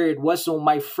where it was. So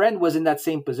my friend was in that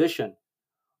same position,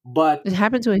 but It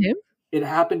happened to him? it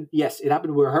happened. Yes, it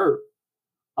happened with her.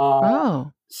 Uh,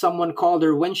 Oh. Someone called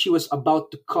her when she was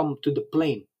about to come to the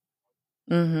plane,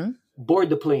 Mm-hmm. board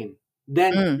the plane.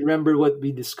 Then Mm. remember what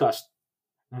we discussed.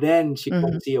 Then she called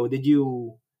Mm-hmm. the CEO. Did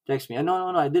you text me? No,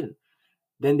 no, no, I didn't.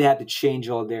 Then they had to change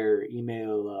all their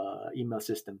email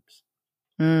systems.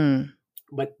 Mm.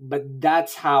 But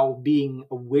that's how being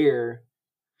aware.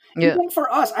 Yeah. Even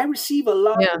for us, I receive a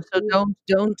lot Yeah. of So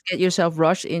don't get yourself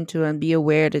rushed into, and be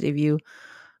aware that if you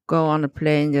go on a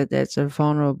plane, that that's a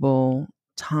vulnerable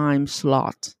time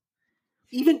slot.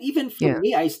 even for Yeah.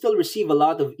 me. I still receive a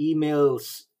lot of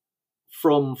emails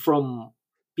from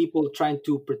people trying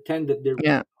to pretend that they're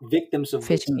Yeah. victims of this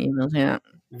Phishing emails. Yeah.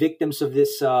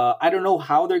 I don't know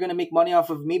how they're gonna make money off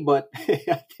of me, but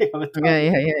I think I'm a Yeah. target.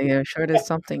 Yeah. Yeah. Yeah. Sure. That's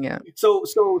something. Yeah.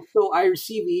 So I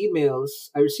receive emails.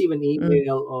 I receive an Mm.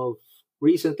 email of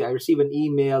recently. I received an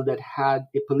email that had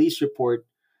a police report,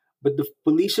 but the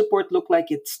police report looked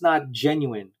like it's not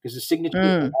genuine because the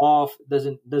signatures are Mm. off.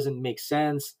 Doesn't make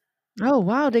sense. Oh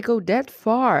wow, they go that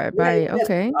far Yeah, by yes,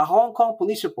 okay. a Hong Kong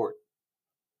police report,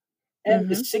 and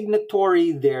the Mm-hmm.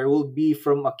 signatory there will be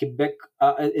from a Quebec.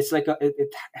 It's like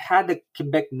it had a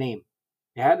Quebec name.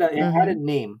 It had a Mm-hmm.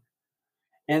 name,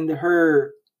 and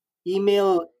her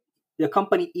email, the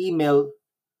company email,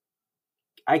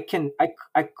 I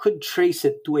could trace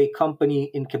it to a company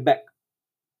in Quebec,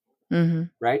 Mm-hmm.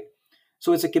 right?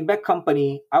 So it's a Quebec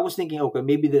company. I was thinking, okay,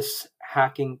 maybe this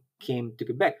hacking came to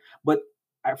Quebec, but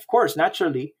of course,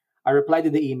 naturally, I replied to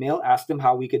the email, asked them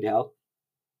how we could help,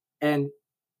 and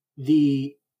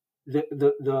the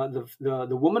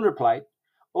the woman replied,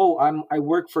 "Oh, I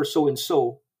work for so and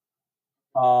so,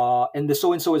 and the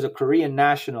so and so is a Korean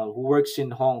national who works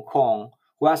in Hong Kong,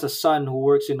 who has a son who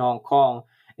works in Hong Kong,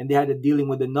 and they had a dealing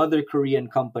with another Korean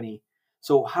company.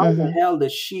 So how the Mm-hmm. hell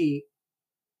does she,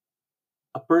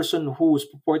 a person who's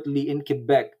purportedly in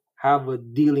Quebec, have a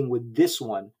dealing with this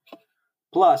one,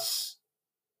 plus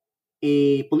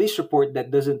a police report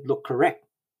that doesn't look correct?"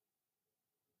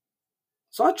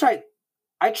 So I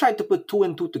tried to put two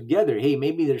and two together. Hey,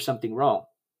 maybe there's something wrong.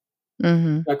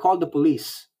 Mm-hmm. I called the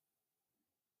police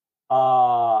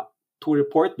to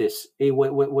report this. Hey,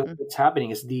 what's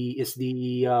happening? Is the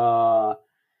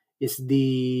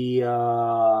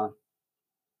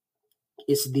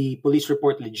police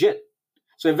report legit?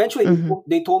 So eventually Mm-hmm.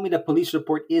 they told me the police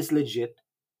report is legit,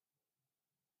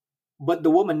 but the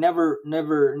woman never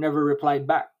replied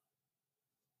back.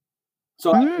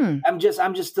 So Mm. I'm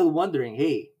just still wondering,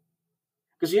 hey,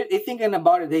 because you're thinking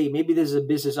about it, hey, maybe this is a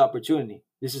business opportunity.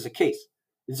 This is a case.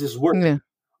 This is work. Yeah.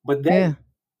 But then Yeah.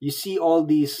 you see all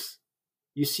these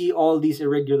you see all these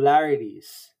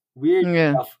irregularities, weird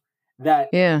Yeah. stuff that,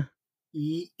 Yeah.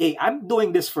 hey, I'm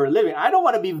doing this for a living. I don't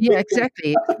want to be Yeah, victim.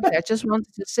 exactly. Exactly. I just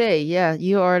wanted to say, yeah,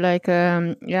 you are like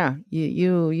yeah,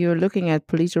 you're looking at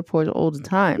police reports all the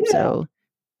time. Yeah, So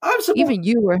I'm supposed. even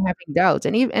you were having doubts,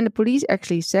 and even and the police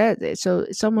actually said it. So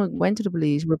someone went to the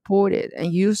police, reported,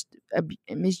 and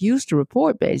misused the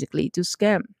report basically to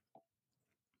scam.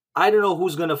 I don't know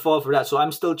who's gonna fall for that. So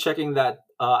I'm still checking that.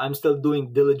 I'm still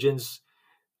doing diligence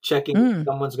checking if Mm.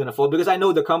 someone's gonna fall because I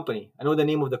know the company. I know the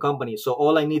name of the company. So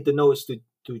all I need to know is to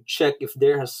check if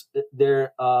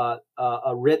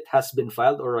a writ has been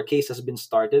filed or a case has been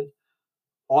started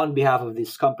on behalf of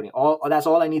this company. All that's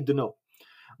all I need to know.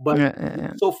 But Yeah,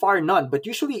 yeah, so far none. But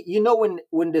usually,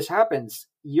 when this happens,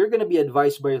 you're gonna be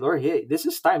advised by your lawyer, hey, this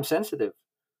is time sensitive.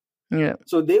 yeah,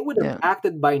 So they would have yeah,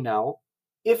 acted by now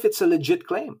if it's a legit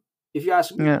claim. If you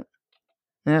ask me. yeah,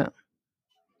 yeah.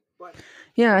 But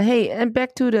Yeah, hey, and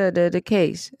back to the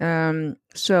case.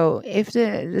 So if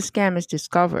the scam is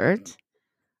discovered,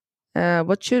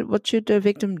 what should the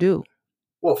victim do?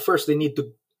 well, first they need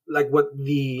to, like what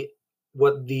the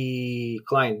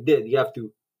client did. You have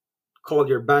to call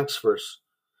your banks first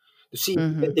to see if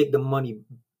you can Mm-hmm. take the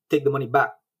money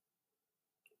back,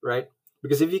 right?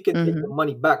 Because if you can take the Mm-hmm.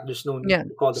 money back, there's no need Yeah,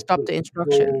 to call the stop police. the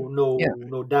No, instruction. no, Yeah,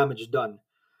 no damage done.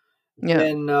 yeah.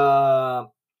 Then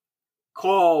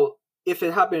call, if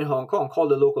it happened in Hong Kong, call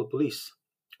the local police.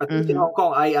 At least in Mm-hmm. Hong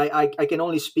Kong, I can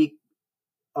only speak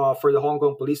for the Hong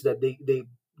Kong police that they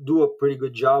do a pretty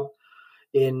good job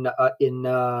in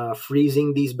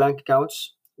freezing these bank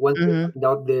accounts. Once they Mm-hmm. find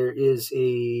out there is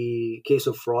a case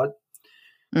of fraud,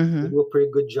 they Mm-hmm. do a pretty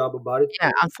good job about it.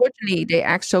 Yeah, unfortunately, they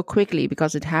act so quickly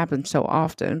because it happens so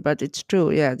often. But it's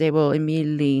true. Yeah, they will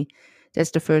immediately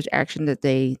That's the first action that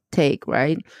they take,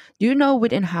 right? Do you know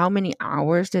within how many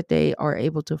hours that they are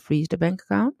able to freeze the bank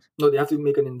account? No, they have to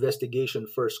make an investigation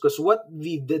first. Because what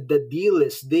the deal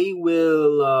is, they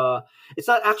will. It's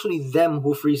not actually them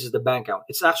who freezes the bank account.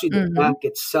 It's actually the Mm-hmm. bank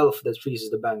itself that freezes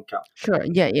the bank account. Sure.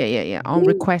 Yeah. On They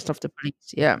request of the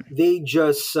police. Yeah. they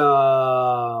just it's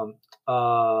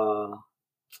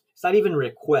not even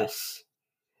requests.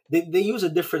 They use a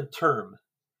different term.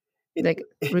 It, Like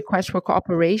request for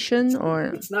cooperation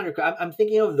or it's not. I'm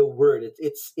thinking of the word.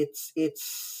 It's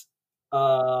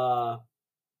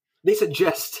they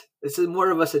suggest. It's more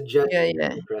of a yeah, suggestion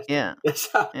yeah, request. yeah, It's,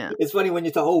 yeah, it's funny when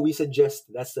you talk. Oh, we suggest.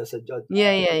 That's the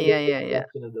yeah,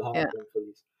 suggestion of the Hong yeah, Kong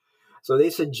police. So they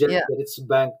suggest yeah, that it's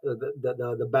bank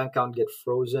the bank account get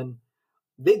frozen.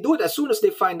 They do it as soon as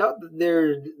they find out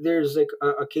that there's like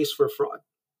a case for fraud.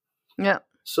 yeah.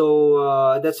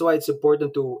 So that's why it's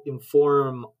important to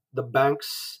inform the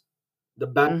banks, the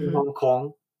bank in Mm-hmm. Hong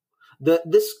Kong.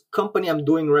 This company I'm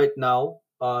doing right now,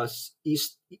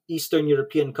 Eastern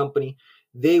European company,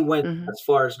 they went Mm-hmm. as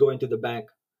far as going to the bank.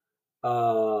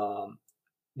 Um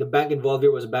the bank involved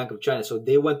here was Bank of China, so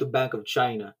they went to Bank of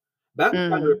China. Bank of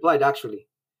China Mm-hmm. replied actually,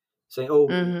 saying, "Oh,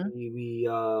 Mm-hmm. we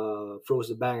froze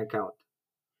the bank account."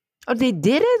 Oh, they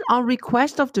did it on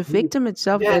request of the victim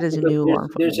itself. Yes, That is a because new one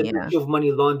for there's me. an Yeah. issue of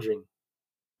money laundering.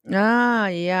 Ah,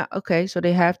 yeah. Okay, so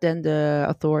they have then the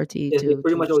authority Yes, they to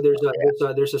pretty much. Oh, stop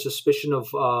it. there's a suspicion of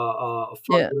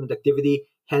Yeah. fraudulent activity.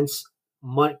 Hence,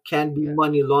 can be Yeah.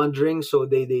 money laundering. So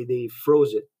they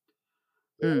froze it.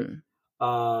 Mm.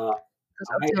 Uh, Because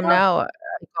I until have now, I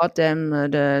got them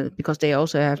because they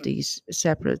also have these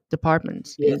separate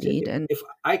departments, yes. indeed, and If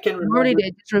I can normally remember,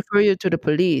 they just refer you to the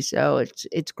police. So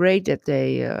it's great that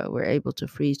they were able to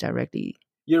freeze directly.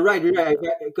 you're right. You're right.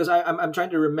 Because I'm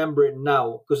trying to remember it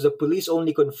now. Because the police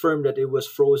only confirmed that it was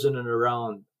frozen in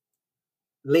around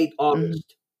late Mm-hmm.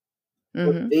 August,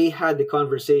 but Mm-hmm. they had the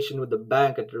conversation with the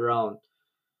bank at around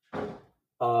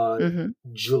uh, Mm-hmm.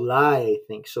 July, I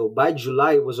think. So by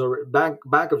July, it was already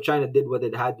Bank of China did what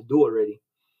it had to do already.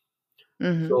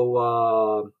 Mm-hmm.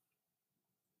 So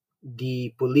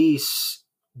the police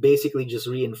basically just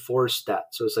reinforced that.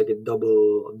 So it's like a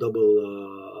double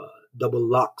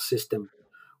lock system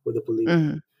with the police.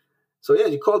 Mm-hmm. So yeah,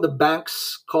 you call the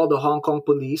banks, call the Hong Kong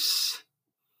police,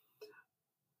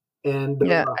 and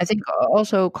Yeah, I think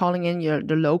also calling in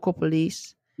the local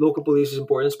police. local police is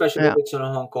important, especially if Yeah. it's in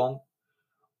Hong Kong.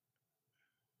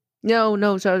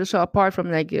 No. So apart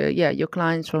from like yeah, your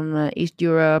clients from East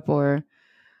Europe or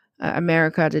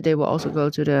America, that they will also go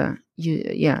to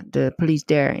the police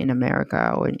there in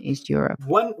America or in East Europe.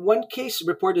 One case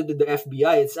reported to the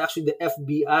FBI. It's actually the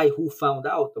FBI who found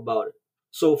out about it.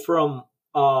 So from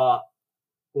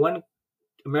one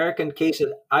American case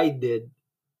that I did,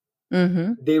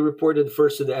 Mm-hmm. they reported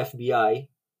first to the FBI.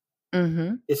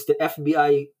 Mm-hmm. It's the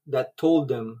FBI that told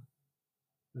them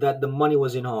that the money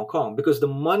was in Hong Kong because the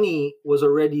money was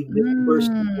already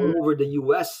dispersed Mm, all over the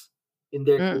US in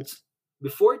their mm, case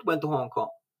before it went to Hong Kong.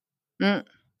 mm,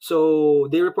 So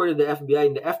they reported the FBI,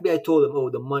 and the FBI told them, "Oh,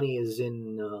 the money is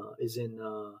in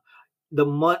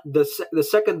the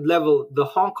second level. The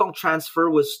Hong Kong transfer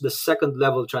was the second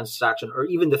level transaction, or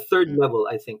even the third mm, level,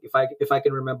 I think, if I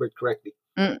can remember it correctly."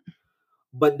 mm.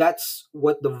 But that's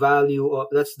the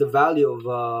value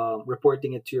of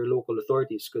reporting it to your local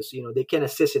authorities because they can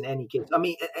assist in any case. I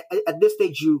mean, at this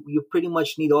stage, you pretty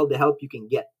much need all the help you can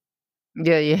get,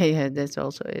 Yeah. That's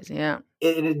also it. Yeah.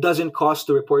 and it doesn't cost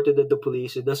to report it at the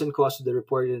police. It doesn't cost to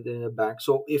report it in a bank.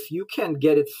 So if you can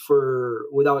get it for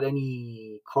without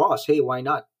any cost, hey, why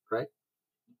not, right?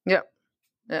 Yeah.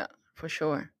 Yeah. For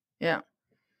sure. Yeah.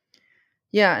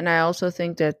 Yeah, and I also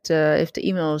think that if the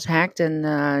email is hacked, then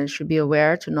you should be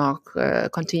aware to not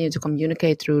continue to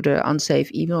communicate through the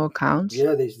unsafe email accounts.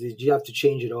 Yeah, you have to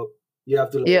change it up. You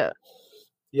have to Yeah,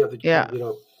 you have to yeah, change it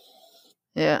up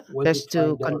yeah. when you Best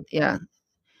to find out.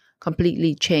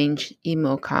 completely change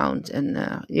email account,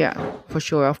 and yeah, for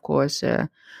sure, of course,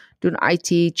 do an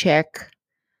IT check.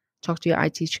 Talk to your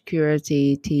IT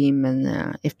security team,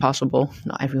 and if possible,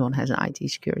 not everyone has an IT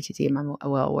security team. I'm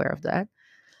well aware of that.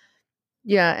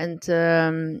 Yeah, and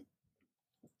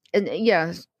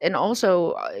yes, and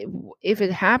also if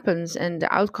it happens and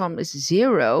the outcome is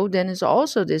zero, then it's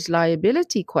also this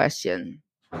liability question.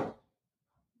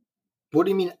 What do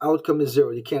you mean outcome is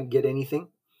zero? You can't get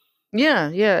anything? Yeah,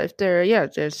 if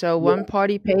they're so Yeah. one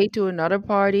party paid to another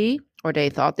party, or they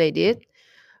thought they did,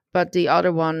 but the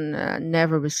other one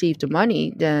never received the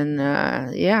money, then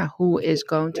yeah, who is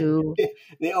going to?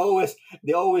 they always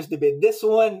they always debate this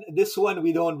one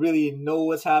we don't really know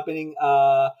what's happening.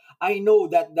 I know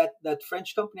that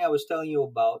French company I was telling you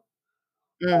about,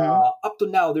 Mm-hmm. Up to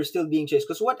now, they're still being chased.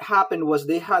 Because what happened was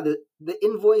they had the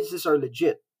invoices are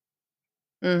legit.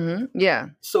 Mm-hmm. Yeah.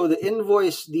 So the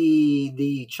invoice,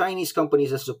 the Chinese company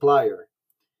is a supplier.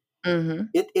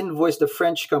 Mm-hmm. It invoiced the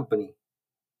French company,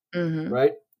 Mm-hmm.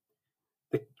 right?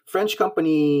 The French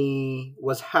company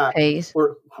was hacked, Pays.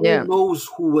 or who Yeah. knows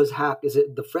who was hacked? Is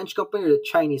it the French company or the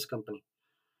Chinese company,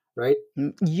 right?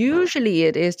 Usually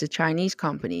it is the Chinese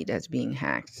company that's being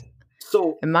hacked.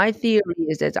 So, And my theory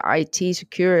is that the IT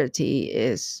security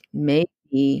is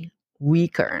maybe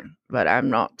weaker, but I'm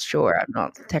not sure. I'm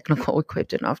not technical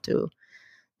equipped enough to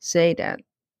say that.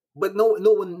 but no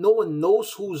one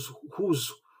knows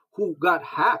who got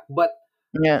hacked. But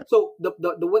Yeah. so the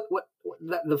what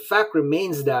the fact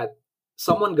remains that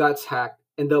someone got hacked,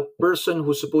 and the person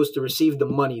who's supposed to receive the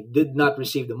money did not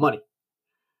receive the money.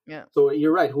 Yeah. So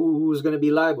you're right. Who's going to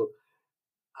be liable?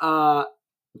 Uh,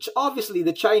 Obviously,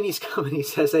 the Chinese company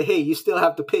says, "Hey, you still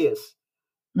have to pay us.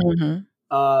 Mm-hmm.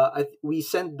 We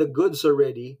sent the goods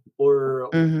already,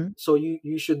 or Mm-hmm. so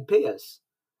you should pay us,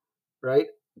 right?"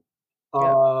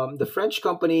 Yeah. The French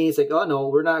company is like, "Oh no,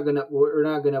 we're not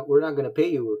gonna pay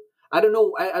you." I don't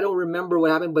know. I don't remember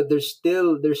what happened, but they're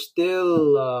still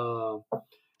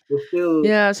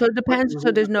Yeah, so it depends. questioning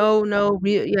So who there's did it. no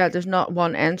real, yeah, there's not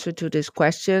one answer to this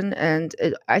question, and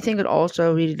I think it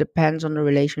also really depends on the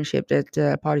relationship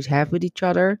that parties have with each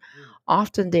other. Mm.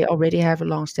 Often they already have a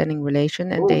long-standing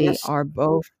relation, and Oh yes,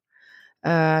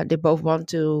 they both want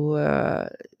to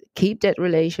keep that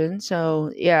relation.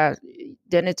 So yeah,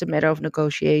 then it's a matter of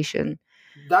negotiation.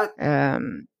 that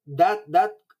Um, that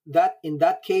that that in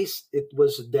that case it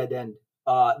was a dead end.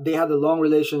 They had a long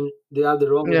relation. They had the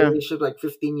long yeah. relationship, like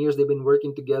 15 years. They've been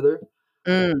working together,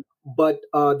 Mm, but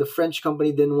the French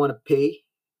company didn't want to pay.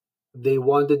 They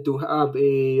wanted to have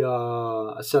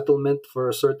a settlement for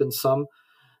a certain sum.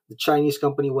 The Chinese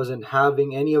company wasn't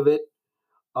having any of it.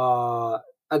 Uh,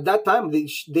 at that time,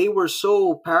 they were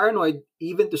so paranoid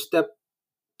even to step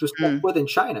mm, foot in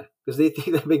China because they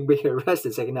think that they being arrested.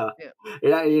 It's like, no, yeah.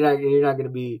 you're not gonna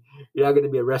be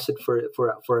arrested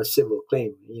for a civil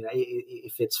claim.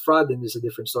 If it's fraud, then there's a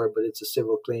different story, but it's a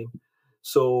civil claim.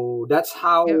 So that's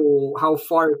Yeah. how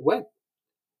far it went.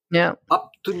 Yeah.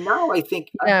 Up to now, I think.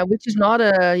 Yeah, which is not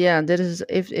a yeah. That is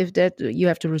if that you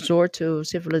have to resort to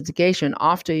civil litigation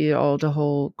after all the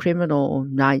whole criminal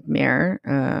nightmare.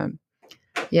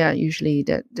 Yeah, usually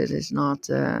that is not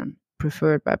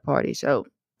preferred by parties. So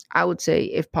I would say,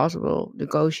 if possible,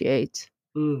 negotiate.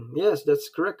 Yes, that's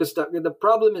correct. Because the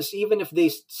problem is, even if they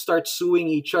start suing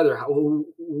each other,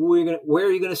 where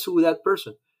are you gonna sue that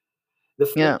person?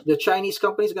 Yeah, The Chinese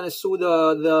company is gonna sue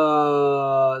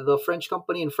the French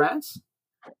company in France.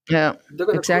 yeah, They're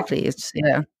gonna cry. exactly. It's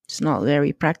not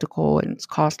very practical and it's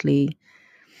costly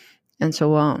and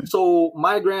so on. So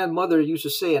my grandmother used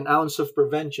to say, "An ounce of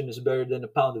prevention is better than a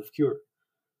pound of cure."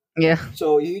 Yeah,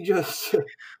 So you just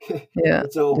yeah.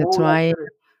 it's a That's whole lot why.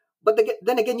 better. But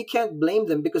then again, you can't blame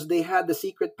them because they had the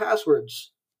secret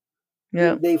passwords.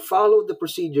 Yeah, They followed the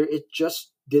procedure. It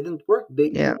just didn't work.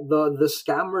 yeah, The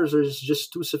scammers are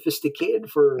just too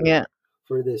sophisticated for yeah.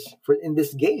 in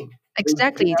this game. They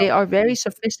Exactly. have They are very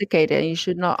sophisticated, and you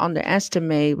should not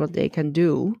underestimate what they can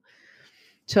do.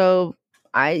 So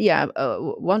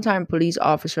one time police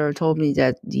officer told me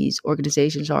that these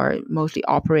organizations are mostly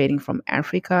operating from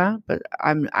Africa, but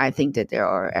I think that they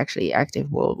are actually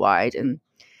active worldwide, and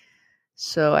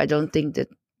so I don't think that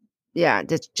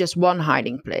that's just one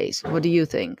hiding place. What do you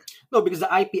think? no, because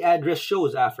the IP address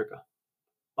shows Africa.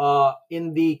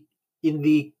 In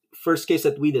the first case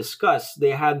that we discussed,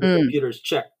 they had the Mm, computers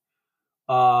check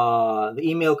the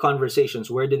email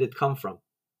conversations. Where did it come from?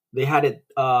 They had it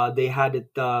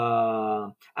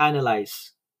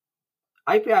analyzed.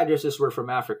 IP addresses were from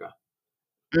Africa.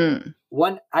 mm,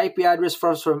 One IP address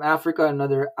was from Africa,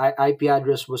 another IP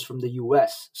address was from the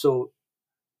US. So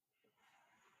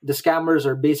the scammers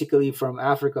are basically from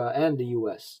Africa and the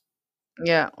US.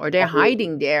 yeah, or they're Operating.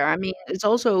 hiding there. I mean, it's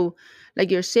also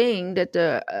like you're saying that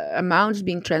the amount is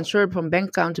being transferred from bank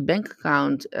account to bank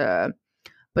account.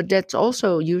 But that's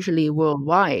also usually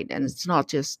worldwide, and it's not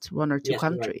just one or two Yes,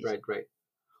 right, countries. right, right.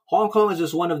 Hong Kong is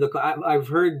just one of the. I've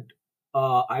heard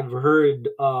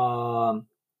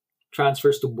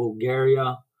transfers to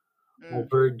Bulgaria. I've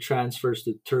Mm, heard transfers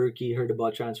to Turkey. Heard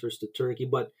about transfers to Turkey,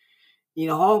 but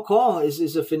Hong Kong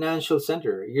is a financial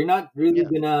center. You're not really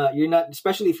yeah, gonna. You're not,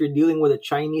 especially if you're dealing with a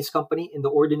Chinese company in the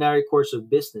ordinary course of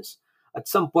business. At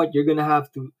some point, you're gonna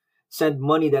have to send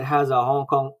money that has a Hong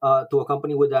Kong to a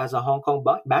company that has a Hong Kong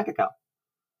bank account.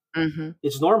 hmm,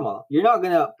 It's normal. You're not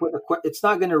gonna it's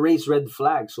not gonna raise red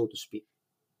flags, so to speak.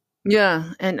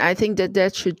 yeah, and I think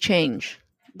that should change.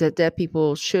 That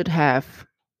people should have.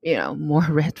 more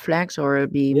red flags or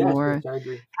be Yes, more yes, I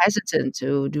agree. hesitant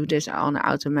to do this on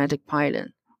automatic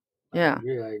pilot. I Yeah,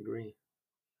 agree. I agree.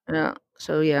 yeah.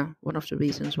 So yeah, one of the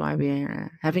reasons why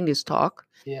we're having this talk.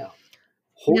 Yeah.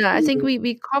 Yeah, I Hopefully, think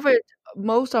we covered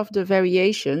most of the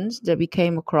variations that we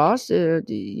came across. Do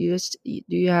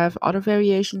you have other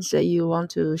variations that you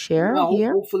want to share no.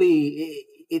 here? Hopefully,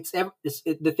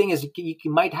 the thing is,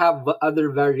 you might have other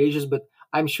variations, but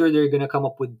I'm sure they're gonna come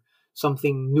up with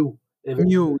something new.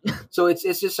 New. So it's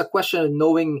just a question of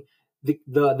knowing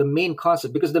the main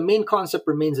concept, because the main concept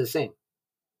remains the same.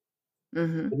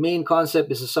 Mm-hmm. The main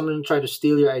concept is someone try to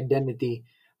steal your identity,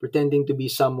 pretending to be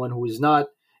someone who is not,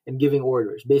 and giving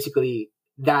orders. Basically,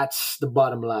 that's the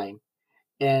bottom line,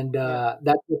 and Yeah,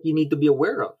 that's what you need to be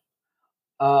aware of.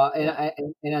 yeah,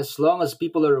 And as long as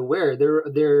people are aware,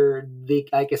 they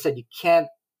like I said, you can't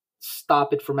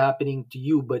stop it from happening to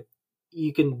you, but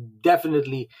you can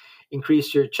definitely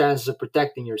increase your chances of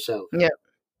protecting yourself. yeah,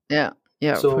 yeah,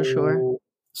 yeah, for sure.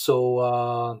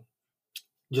 So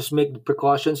just make the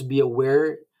precautions, be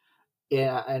aware.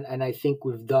 Yeah, and I think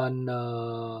we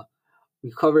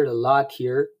covered a lot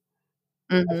here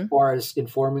as Mm-hmm. far as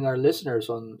informing our listeners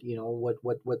on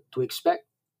what to expect.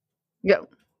 Yeah,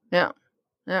 yeah,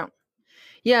 yeah.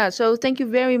 Yeah, so thank you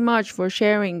very much for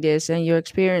sharing this and your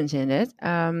experience in it.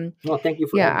 No, thank you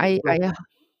for Yeah, having me.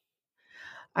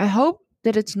 I hope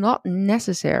that it's not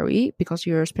necessary because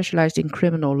you're specialized in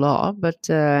criminal law, but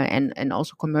and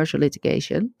also commercial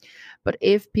litigation. But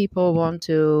if people want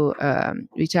to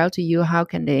reach out to you, how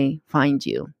can they find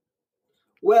you?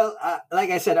 Well, like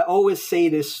I said, I always say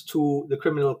this to the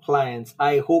criminal clients.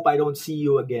 I hope I don't see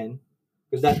you again,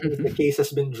 because that means the case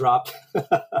has been dropped.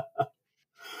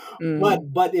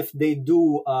 Mm, But if they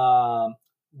do,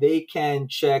 they can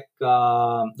check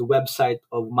the website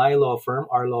of my law firm,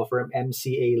 our law firm,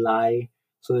 MCA Lie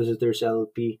Solicitors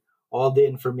LP. All the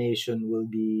information will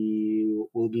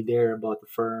be there about the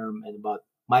firm and about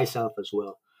myself as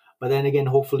well. But then again,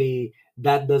 hopefully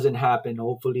that doesn't happen.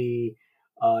 Hopefully,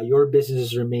 your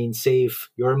businesses remain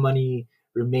safe, your money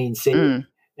remains safe, mm,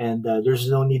 and there's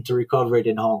no need to recover it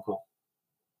in Hong Kong.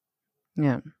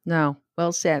 yeah, no,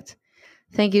 well said.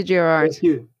 Thank you, Thank Gerard.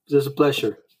 you. It was a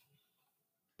pleasure.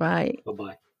 Bye. Bye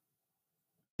bye.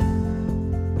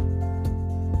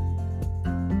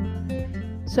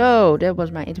 So that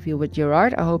was my interview with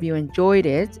Gerard. I hope you enjoyed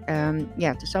it.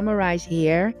 Yeah, to summarize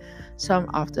here, some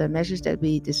of the measures that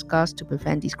we discussed to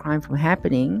prevent these crimes from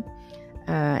happening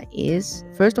is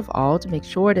first of all to make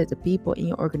sure that the people in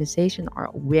your organization are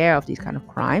aware of these kind of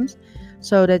crimes,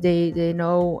 so that they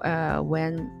know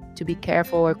when to be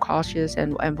careful or cautious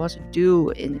and what to do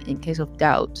in case of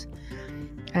doubt.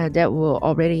 That will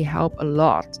already help a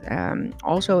lot.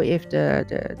 Also, if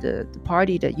the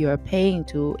party that you are paying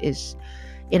to is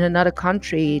in another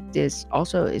country, this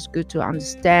also is good to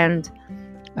understand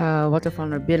what the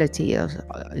vulnerability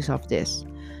is of this.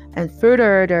 And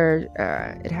further,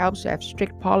 it helps to have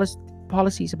strict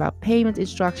policies about payment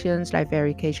instructions like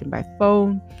verification by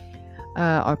phone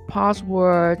or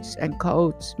passwords and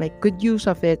codes. Make good use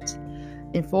of it.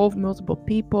 Involve multiple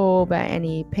people by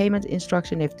any payment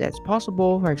instruction if that's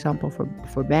possible, for example,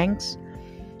 for banks.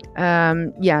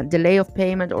 Delay of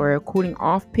payment or a cooling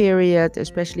off period,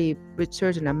 especially with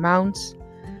certain amounts.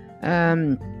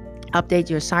 Update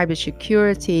your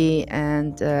cybersecurity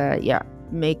and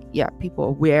make people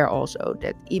aware also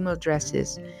that email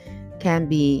addresses can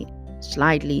be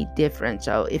slightly different.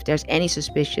 So if there's any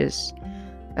suspicion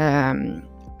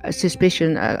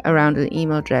around the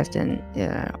email address, then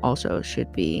also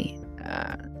should be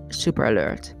super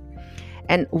alert.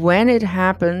 And when it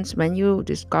happens, when you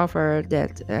discover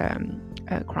that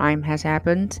a crime has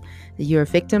happened, that you're a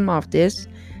victim of this,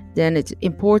 then it's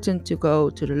important to go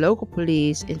to the local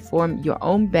police, inform your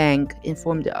own bank,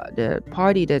 inform the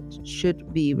party that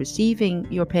should be receiving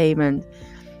your payment,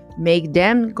 make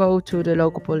them go to the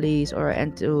local police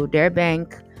and to their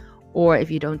bank. Or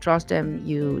if you don't trust them,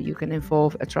 you can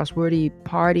involve a trustworthy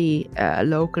party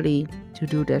locally to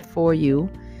do that for you.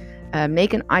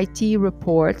 Make an IT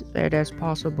report where that's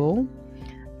possible.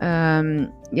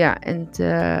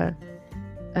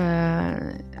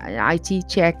 IT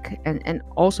check and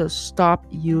also stop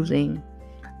using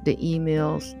the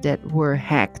emails that were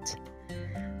hacked.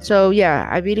 So yeah,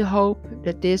 I really hope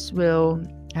that this will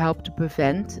help to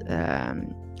prevent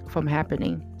from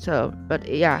happening. So, but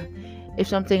yeah, if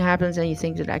something happens and you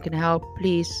think that I can help,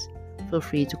 please feel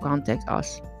free to contact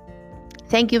us.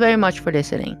 Thank you very much for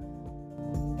listening.